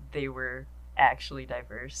 like, they were actually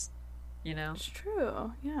diverse, you know? It's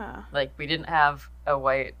true, yeah. Like, we didn't have a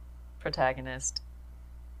white protagonist.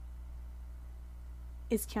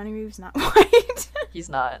 Is Keanu Reeves not white? He's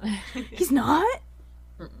not. He's not?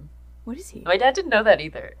 Mm-mm. What is he? My dad didn't know that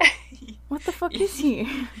either. What the fuck is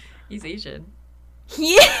he? He's Asian.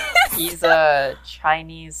 He is? He's a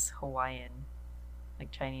Chinese Hawaiian.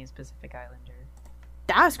 Like, Chinese Pacific Islander.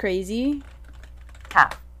 That's crazy.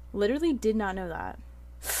 Half. Literally did not know that.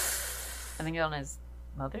 I think on his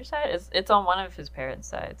mother's side. It's on one of his parents'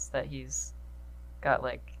 sides that he's got,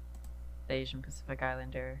 like, the Asian Pacific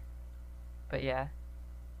Islander. But yeah.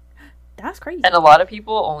 That's crazy. And a lot of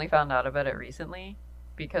people only found out about it recently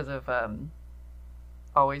because of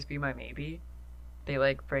Always Be My Maybe. They,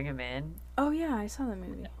 like, bring him in, Oh, yeah, I saw that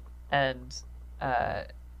movie. and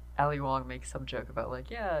Ali Wong makes some joke about, like,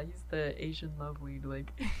 yeah, he's the Asian love lead,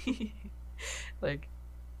 like, like,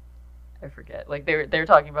 I forget. Like, they're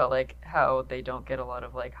talking about, like, how they don't get a lot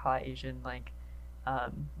of, like, hot Asian, like,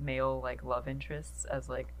 male, like, love interests as,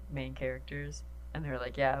 like, main characters, and they're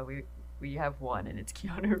like, yeah, we have one, and it's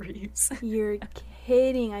Keanu Reeves. You're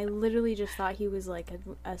kidding. I literally just thought he was like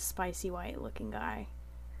a spicy white looking guy.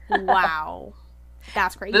 Wow.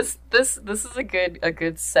 That's crazy. This is a good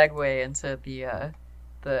segue into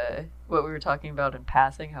the what we were talking about in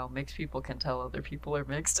passing, how mixed people can tell other people are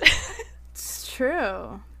mixed. It's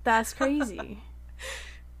true. That's crazy.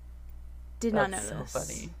 Did not know That's this. so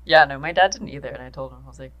funny. Yeah, no, my dad didn't either, and I told him, I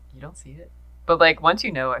was like, you don't see it. But, like, once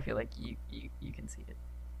you know, I feel like you can see it.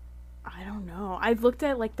 I don't know. I've looked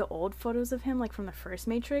at like the old photos of him, like from the first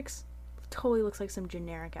Matrix. Totally looks like some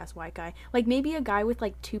generic ass white guy. Like maybe a guy with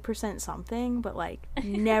like 2% something, but like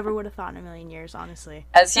never would have thought in a million years, honestly.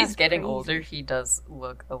 As he's That's getting crazy. older, he does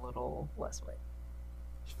look a little less white,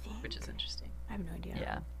 You think? which is interesting. I have no idea.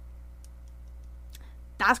 Yeah.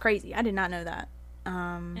 That's crazy. I did not know that.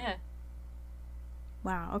 Yeah.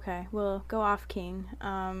 Wow, okay. Well, go off, King.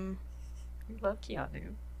 We love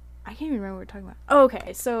Keanu. I can't even remember what we're talking about. Oh,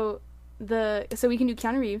 okay. So we can do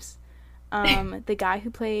Keanu Reeves. The guy who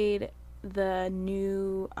played the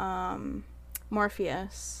new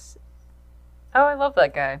Morpheus. Oh, I love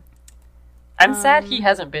that guy. I'm sad he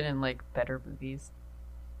hasn't been in, like, better movies.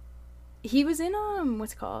 He was in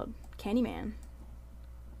what's it called? Candyman.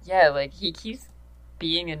 Yeah, like, he keeps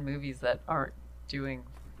being in movies that aren't doing,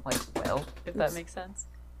 like, well, if that Oops. makes sense.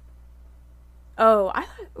 Oh, I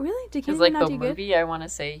thought, really? Did Because, Keanu like, not the do good? movie I want to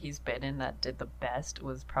say he's been in that did the best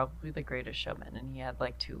was probably The Greatest Showman, and he had,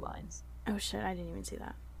 like, 2 lines. Oh shit, I didn't even see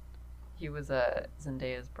that. He was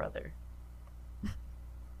Zendaya's brother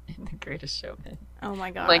in The Greatest Showman. Oh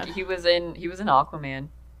my god. Like, he was in Aquaman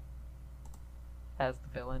as the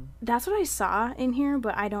villain. That's what I saw in here,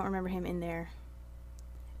 but I don't remember him in there.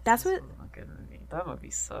 That's what... It's a good movie. That movie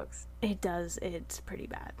sucks. It does. It's pretty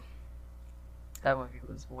bad. That movie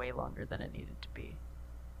was way longer than it needed to be.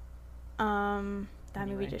 That movie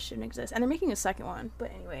Anyway. just shouldn't exist. And they're making a second one,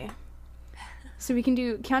 but anyway. So we can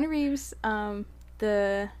do Keanu Reeves,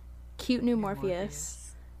 the cute new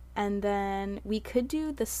Morpheus, and then we could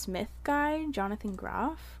do the Smith guy, Jonathan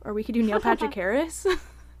Groff, or we could do Neil Patrick Harris.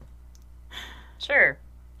 Sure.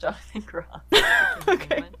 Jonathan Groff. The King of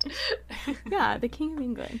Okay. England. Yeah, the King of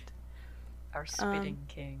England. Our spitting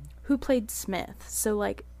king. Who played Smith. So,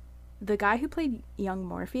 like, the guy who played young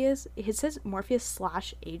Morpheus, it says Morpheus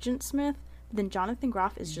 / Agent Smith, then Jonathan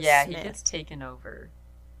Groff is just Yeah, Smith. he gets taken over.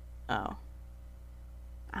 Oh.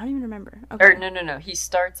 I don't even remember. Okay. Or, no. He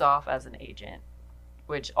starts off as an agent,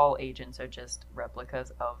 which all agents are just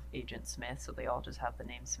replicas of Agent Smith, so they all just have the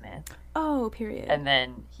name Smith. Oh, period. And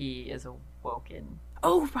then he is awoken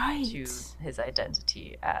oh, right. to his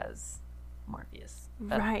identity as Morpheus.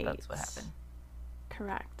 Right. That's what happened.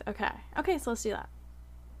 Correct. Okay. Okay, so let's do that.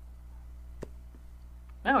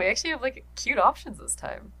 No, we actually have, like, cute options this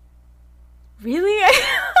time. Really?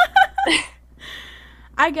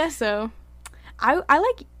 I guess so. I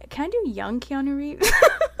like... Can I do young Keanu Reeves?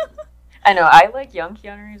 I know, I like young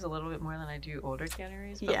Keanu Reeves a little bit more than I do older Keanu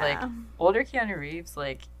Reeves, but, Yeah. like, older Keanu Reeves,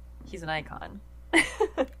 like, he's an icon.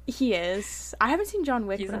 He is. I haven't seen John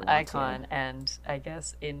Wick. He's but an I want to. icon, and I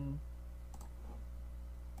guess in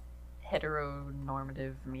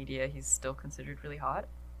heteronormative media, he's still considered really hot.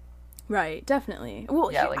 Right, definitely.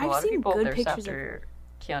 Well, Yeah, like a I've lot of seen people good thirst pictures after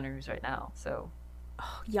Keanu Reeves right now. So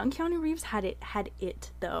young Keanu Reeves had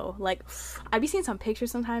it though. Like, I've been seeing some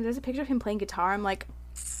pictures sometimes. There's a picture of him playing guitar. I'm like,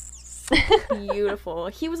 beautiful.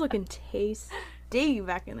 He was looking tasty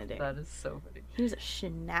back in the day. that is so funny. He was a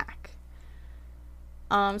schnack.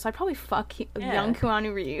 So I'd probably fuck Yeah. young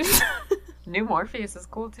Keanu Reeves. New Morpheus is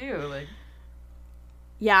cool too. Like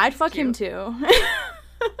Yeah, I'd fuck him Cute. too.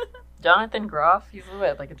 Jonathan Groff, he's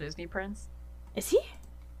what, like a Disney prince? Is he?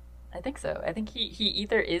 I think so. I think he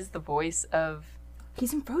either is the voice of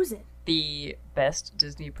He's in Frozen. the best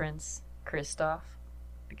Disney prince, Kristoff,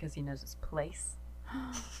 because he knows his place,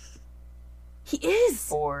 He is.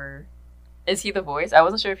 or is he the voice? I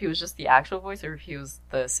wasn't sure if he was just the actual voice or if he was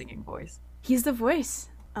the singing voice. He's the voice.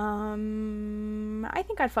 I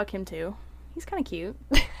think I'd fuck him too. He's kind of cute.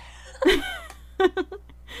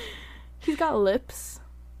 He's got lips.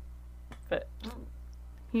 But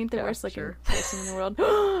He ain't the Yeah, worst looking sure. person in the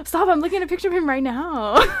world. Stop! I'm looking at a picture of him right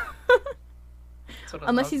now. that's what Unless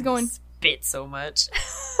allows he's him to going- spit so much.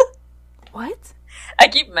 What? I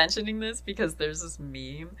keep mentioning this because there's this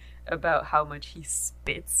meme about how much he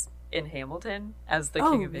spits in Hamilton as the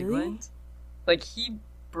Oh, King of really? England. Like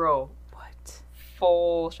Bro, What?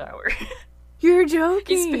 full shower. You're He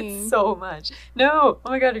joking. spits so much. No, oh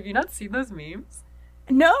my god, have you not seen those memes?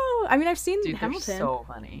 No, I mean I've seen Dude, Hamilton. they're so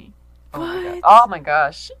funny. Oh my god. What? Oh my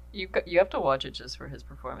gosh. You have to watch it just for his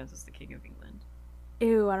performance as the King of England.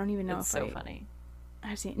 Ew, I don't even know It's if so I funny.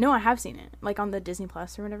 I've seen. No, I have seen it, like on the Disney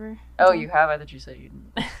Plus or whatever. Oh, you have? I thought you said you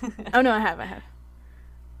didn't. Oh no, I have.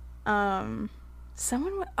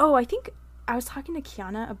 Someone. I think I was talking to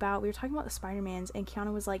Kiana about. We were talking about the Spider-Mans, and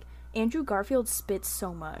Kiana was like, Andrew Garfield spits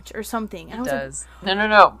so much or something. And I He was does.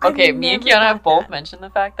 No. I've Okay, me and never Kiana have thought both that. mentioned the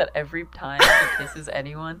fact that every time he kisses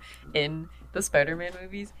anyone in the Spider-Man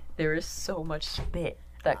movies, there is so much spit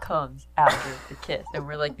that comes after the kiss. And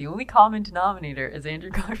we're like, the only common denominator is Andrew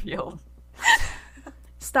Garfield.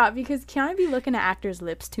 Stop, because Kiana be looking at actors'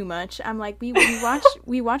 lips too much. I'm like, we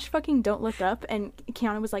watched fucking Don't Look Up, and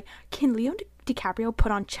Kiana was like, can Leo DiCaprio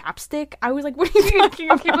put on chapstick? I was like, what are you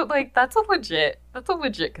talking Okay, about? but like that's a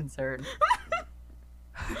legit concern.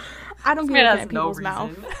 I don't be Man looking has at no people's reason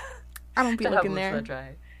mouth. I don't be to have looking lips there. that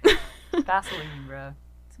dry. Vaseline, bruh.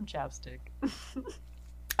 Some chapstick.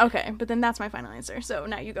 Okay, but then that's my final answer. So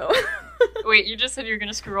now you go. Wait, you just said you were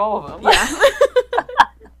gonna screw all of them. Yeah.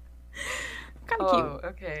 Kind of Oh, cute.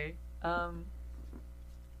 okay.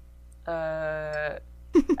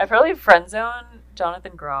 I probably friend zone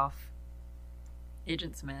Jonathan Groff,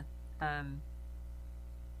 Agent Smith,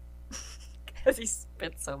 because he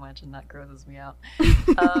spits so much and that grosses me out.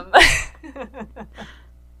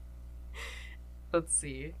 Let's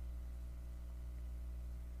see.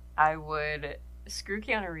 I would screw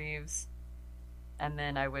Keanu Reeves, and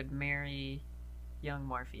then I would marry young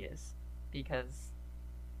Morpheus. because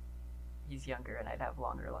he's younger and I'd have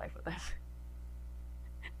longer life with him.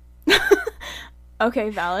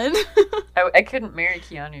 Okay, valid. I couldn't marry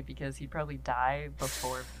Keanu because he'd probably die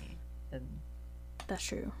before me. And That's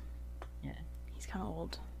true. yeah, He's kind of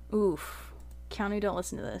old. Oof. Keanu, don't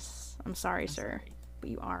listen to this. I'm sorry, I'm sir. sorry. But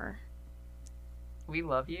you are We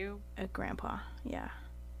love you, a grandpa. Yeah.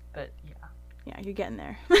 but yeah, Yeah, you're getting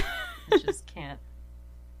there. I just can't.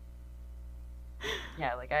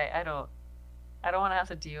 Yeah, like I don't want to have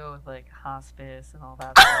to deal with like hospice and all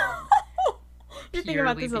that stuff. You're thinking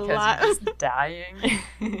about this a because lot. you're just dying.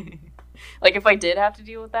 Like if I did have to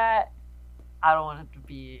deal with that, I don't want it to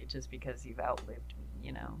be just because you've outlived me,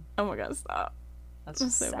 you know? Oh my god, stop. That's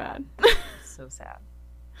That's just so sad. bad. So sad.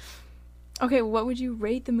 Okay, what would you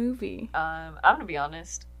rate the movie? I'm gonna be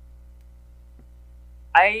honest.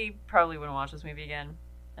 I probably wouldn't watch this movie again,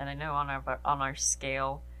 and I know on our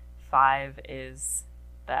scale, 5 is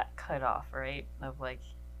that cutoff, right? Of like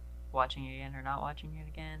watching it again or not watching it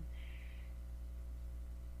again.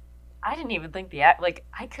 I didn't even think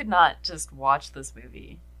I could not just watch this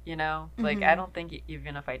movie, you know? Like I don't think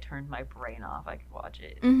even if I turned my brain off, I could watch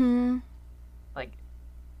it. Mm-hmm. Like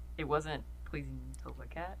it wasn't pleasing to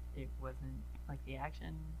look at. It wasn't like the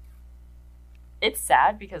action. It's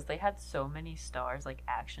sad because they had so many stars, like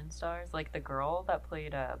action stars. Like the girl that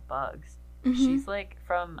played Bugs, she's like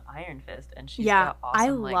from Iron Fist, and she's got awesome I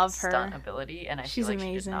like love her. stunt ability. And I She's feel like she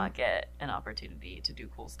amazing. did not get an opportunity to do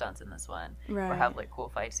cool stunts in this one, Right. or have like cool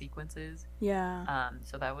fight sequences. Yeah.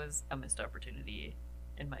 So that was a missed opportunity,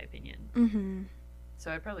 in my opinion. Mm-hmm.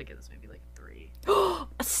 So I'd probably give this movie like a 3.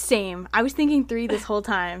 Same. I was thinking 3 this whole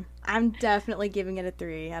time. I'm definitely giving it a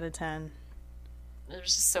 3 out of 10.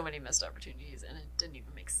 There's just so many missed opportunities, and it didn't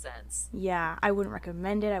even make sense. Yeah, I wouldn't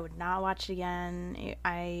recommend it. I would not watch it again.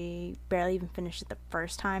 I barely even finished it the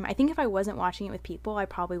first time. I think if I wasn't watching it with people, I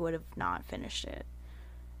probably would have not finished it.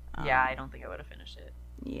 Yeah, I don't think I would have finished it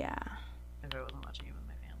Yeah. if I wasn't watching it with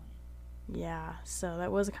my family. Yeah, so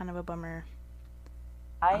that was kind of a bummer.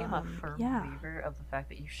 I am a firm yeah. believer of the fact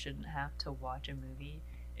that you shouldn't have to watch a movie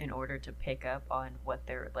in order to pick up on what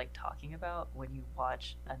they're like talking about when you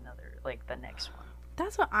watch another, like the next one.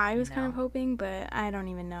 That's what I was kind of No. hoping, but I don't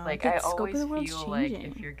even know. Like The I scope always of the world's feel like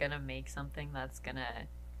changing. if you're gonna make something that's gonna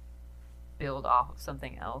build off of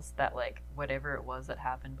something else, that like whatever it was that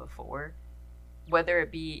happened before, whether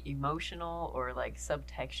it be emotional or like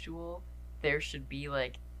subtextual, there should be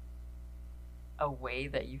like a way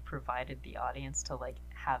that you've provided the audience to like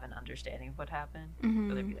have an understanding of what happened.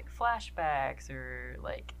 Whether it be like flashbacks or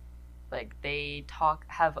like they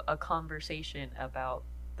have a conversation about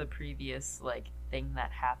the previous like thing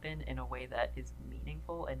that happened in a way that is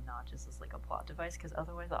meaningful and not just as like a plot device, because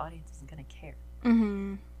otherwise the audience isn't gonna care.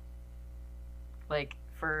 Like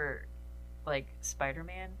for like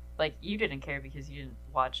Spider-Man, like you didn't care because you didn't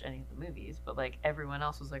watch any of the movies, but like everyone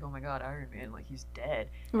else was like, oh my god, Iron Man, like he's dead.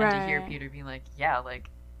 Right. And to hear Peter being like, yeah, like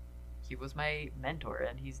he was my mentor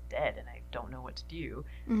and he's dead and I don't know what to do,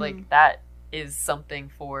 like that is something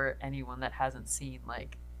for anyone that hasn't seen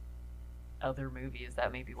like other movies,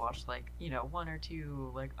 that maybe watched like, you know, 1 or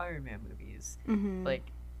 2 like Iron Man movies, like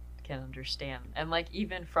can understand. And like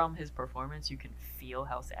even from his performance you can feel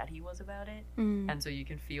how sad he was about it, and so you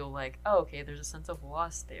can feel like, oh, okay, there's a sense of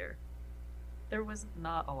loss there. There was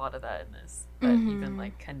not a lot of that in this that even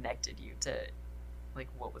like connected you to like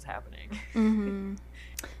what was happening.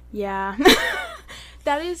 Yeah.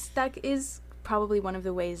 that is probably one of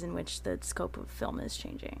the ways in which the scope of film is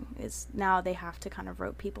changing, is now they have to kind of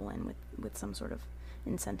rope people in with some sort of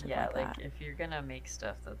incentive. Yeah, like like that. if you're gonna make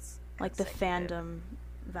stuff that's Like the consecutive, fandom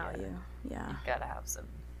value. Yeah. you've gotta have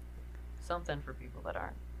something for people that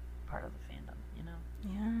aren't part of the fandom, you know?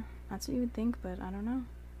 Yeah, that's what you would think, but I don't know.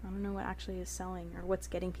 I don't know what actually is selling or what's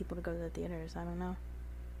getting people to go to the theaters. I don't know.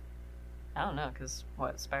 I don't know, because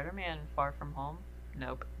what, Spider-Man Far From Home?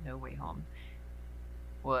 Nope, No Way Home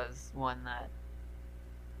was one that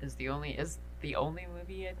is the only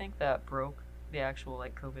movie I think that broke the actual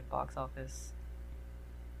like COVID box office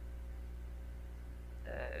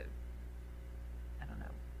I don't know,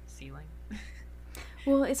 ceiling.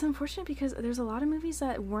 Well, it's unfortunate because there's a lot of movies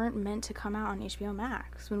that weren't meant to come out on HBO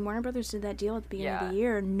Max. When Warner Brothers did that deal at the beginning of the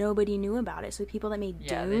year, nobody knew about it. So the people that made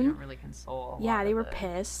Yeah, Dune, they didn't really console. they were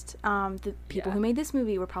pissed. The people who made this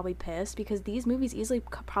movie were probably pissed because these movies easily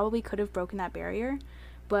probably could have broken that barrier.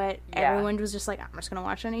 But everyone was just like, I'm just going to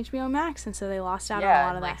watch it on HBO Max. And so they lost out on a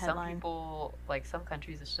lot of that headline. Some people, like some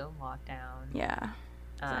countries are still in lockdown. Yeah,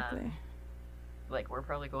 exactly. Like we're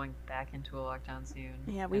probably going back into a lockdown soon.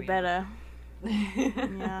 Yeah, we better.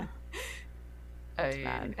 Yeah.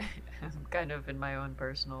 I'm kind of in my own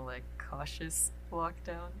personal like cautious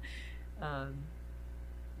lockdown. Um,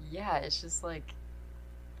 yeah, it's just like,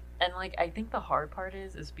 and like I think the hard part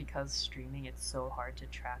is because streaming, it's so hard to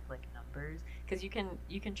track like numbers, because you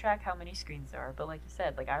can track how many screens there are, but like you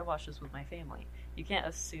said, like I watch this with my family. You can't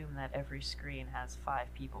assume that every screen has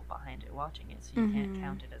 5 people behind it watching it, so you can't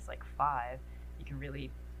count it as like 5. You can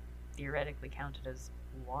really theoretically count it as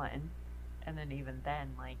 1, and then even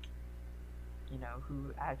then, like, you know,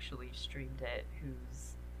 who actually streamed it,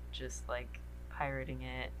 who's just like pirating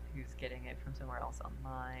it, who's getting it from somewhere else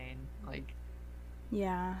online, like.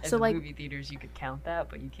 Yeah. In So the like, movie theaters, you could count that,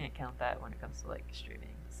 but you can't count that when it comes to like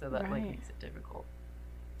streaming. So that like right. makes it difficult.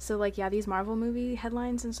 So like, yeah, these Marvel movie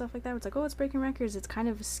headlines and stuff like that. It's like, oh, it's breaking records. It's kind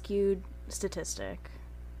of a skewed statistic.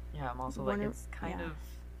 Yeah, I'm also like, it's kind yeah. of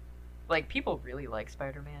like people really like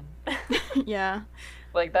Spider-Man. Yeah.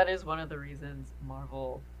 Like that is one of the reasons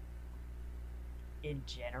Marvel, in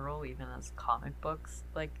general, even as comic books,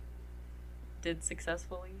 like did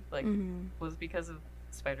successfully, like was because of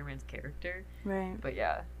Spider-Man's character. Right. But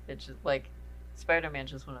yeah, it's just like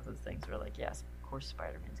Spider-Man's just one of those things where like, yes, of course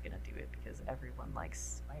Spider-Man's gonna do it because everyone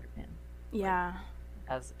likes Spider-Man. Yeah. Like,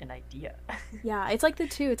 as an idea. Yeah, it's like the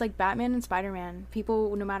two. It's like Batman and Spider-Man.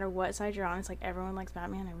 People, no matter what side you're on, it's like everyone likes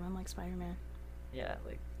Batman, everyone likes Spider-Man. Yeah,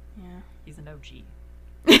 like, yeah, he's an OG.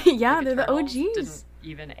 Yeah, like, they're the Eternals OGs. Didn't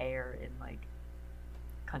even air in like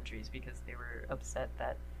countries because they were upset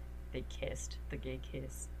that they kissed the gay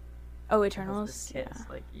kiss. Oh, Eternals. Kiss, Yeah.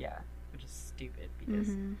 like which is stupid because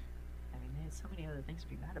I mean they had so many other things to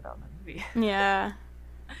be mad about in the movie. Yeah.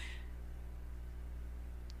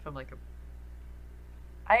 From like a,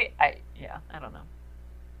 I don't know.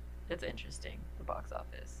 It's interesting, the box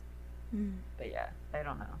office, but yeah, I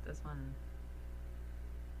don't know this one.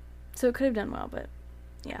 So it could have done well, but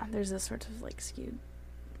yeah, there's this sort of like skewed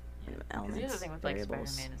elements. The other thing with like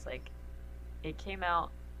Spider-Man is like it came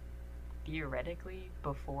out theoretically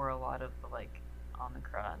before a lot of the like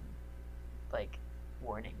Omicron like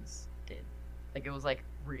warnings did. Like it was like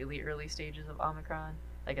really early stages of Omicron.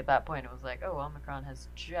 Like at that point it was like, oh, Omicron has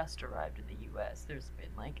just arrived in the US. There's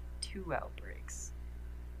been like 2 outbreaks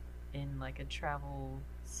in like a travel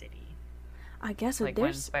city. I guess like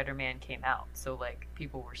when Spider-Man came out. So like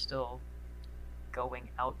people were still going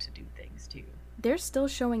out to do things too. They're still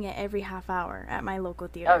showing it every half hour at my local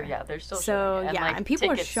theater. Oh yeah, they're still showing it. And, yeah, like, and people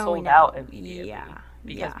are showing sold out immediately. Yeah,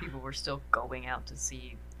 because people were still going out to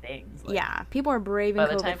see things. Like, yeah, people are braving by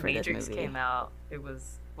the COVID time for Matrix this movie. came out,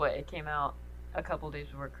 it came out a couple days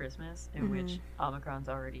before Christmas, in which Omicron's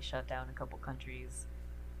already shut down a couple countries.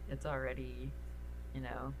 It's already,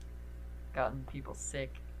 gotten people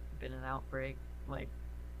sick, been an outbreak. Like,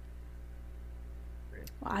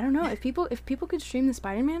 well, I don't know, if people could stream the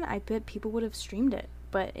Spider-Man, I bet people would have streamed it,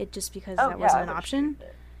 but it just because that wasn't an option.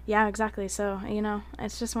 Yeah, exactly. So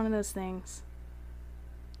it's just one of those things.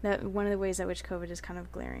 That one of the ways at which COVID is kind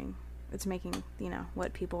of glaring. It's making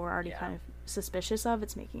what people were already kind of suspicious of.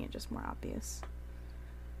 It's making it just more obvious.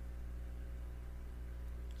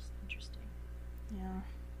 Just interesting. Yeah.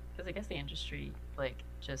 Because I guess the industry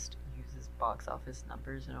just uses box office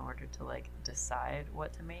numbers in order to decide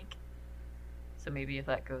what to make. So maybe if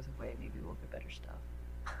that goes away, maybe we'll get better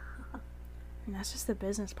stuff. And that's just the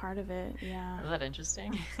business part of it. Yeah. Isn't that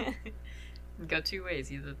interesting? Go 2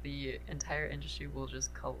 ways. Either the entire industry will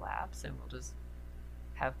just collapse and we'll just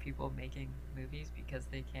have people making movies because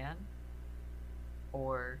they can,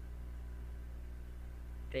 or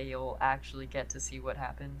they'll actually get to see what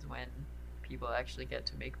happens when people actually get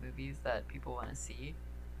to make movies that people want to see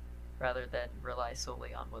rather than rely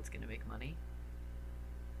solely on what's going to make money.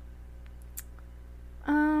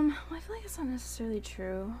 Well, I feel like it's not necessarily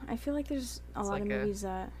true. I feel like there's a lot of movies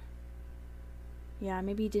that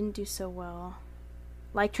maybe didn't do so well,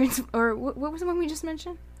 like or what was the one we just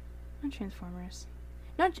mentioned? Not Transformers.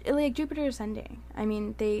 Not like Jupiter Ascending. I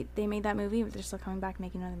mean, they made that movie, but they're still coming back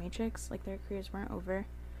making another Matrix. Like, their careers weren't over.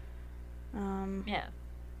 Yeah.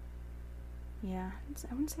 Yeah,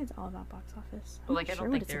 I wouldn't say it's all about box office. But I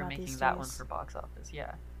don't think they were making that one for box office.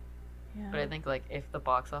 Yeah. Yeah. But I think if the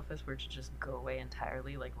box office were to just go away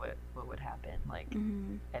entirely, what would happen? I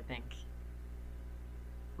think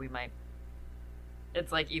we might.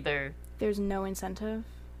 It's either there's no incentive.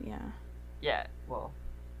 Yeah. Yeah. Well.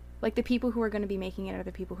 Like, the people who are going to be making it are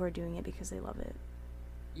the people who are doing it because they love it.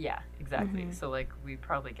 Yeah, exactly. So, we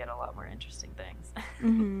probably get a lot more interesting things.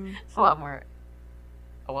 Mm-hmm.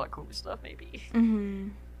 a lot cooler stuff, maybe. Mm-hmm.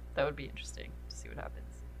 That would be interesting to see what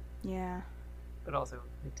happens. Yeah. But also,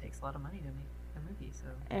 it takes a lot of money to make a movie, so...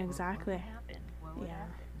 Exactly. What would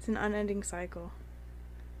happen? It's an unending cycle.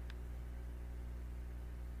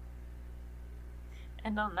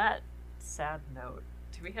 And on that sad note,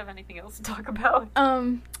 do we have anything else to talk about?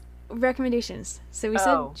 recommendations. So we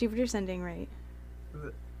said Oh. Jupiter's Ending, right?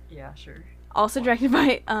 Yeah, sure. Also directed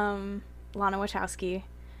by Lana Wachowski.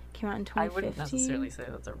 Came out in 2015. I wouldn't necessarily say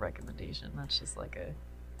that's a recommendation. That's just like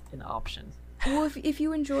an option. Well, if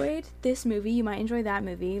you enjoyed this movie, you might enjoy that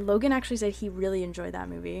movie. Logan actually said he really enjoyed that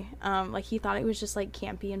movie. Like, he thought it was just, like,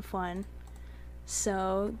 campy and fun.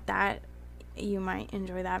 So, that, you might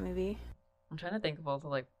enjoy that movie. I'm trying to think of all the,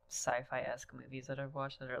 like, sci-fi-esque movies that I've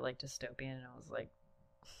watched that are, like, dystopian, and I was like,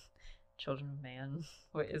 Children of Man.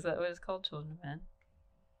 Wait, is that what it's called? Children of Man?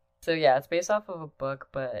 So, yeah, it's based off of a book,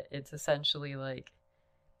 but it's essentially, like,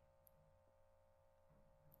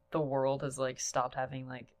 the world has, like, stopped having,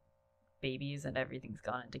 like, babies and everything's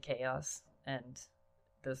gone into chaos, and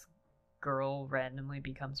this girl randomly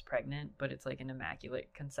becomes pregnant, but it's like an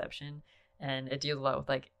immaculate conception, and it deals a lot with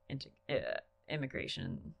like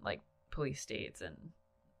immigration, like police states and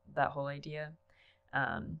that whole idea.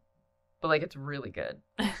 But like it's really good.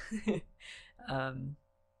 Can't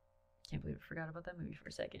believe I forgot about that movie for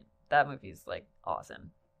a second. That movie's like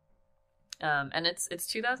awesome. And it's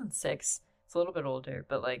 2006. It's a little bit older,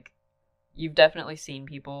 but like you've definitely seen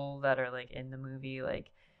people that are like in the movie,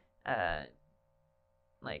 like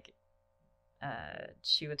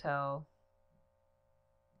Chiwetel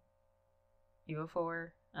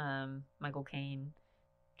Ejiofor, Michael Caine,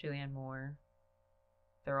 Julianne Moore.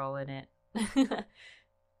 They're all in it.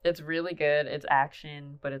 It's really good. It's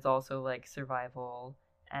action, but it's also like survival,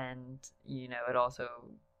 and you know, it also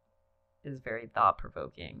is very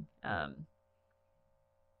thought-provoking.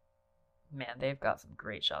 Man, they've got some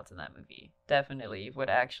great shots in that movie. Definitely would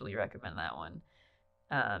actually recommend that one.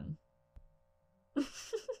 I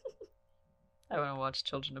want to watch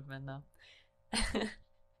Children of Men now.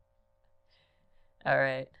 All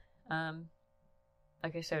right.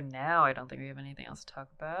 Okay, so now I don't think we have anything else to talk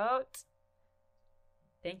about.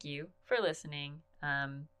 Thank you for listening.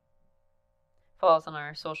 Follow us on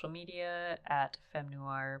our social media at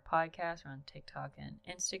FemNoir Podcast. We're on TikTok and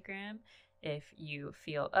Instagram. If you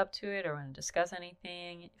feel up to it or want to discuss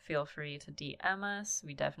anything, feel free to DM us.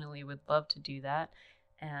 We definitely would love to do that.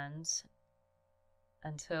 And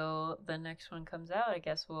until the next one comes out, I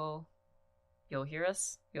guess you'll hear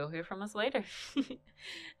from us later.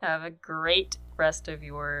 Have a great rest of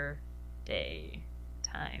your day,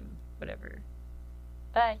 time, whatever.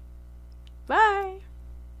 Bye. Bye.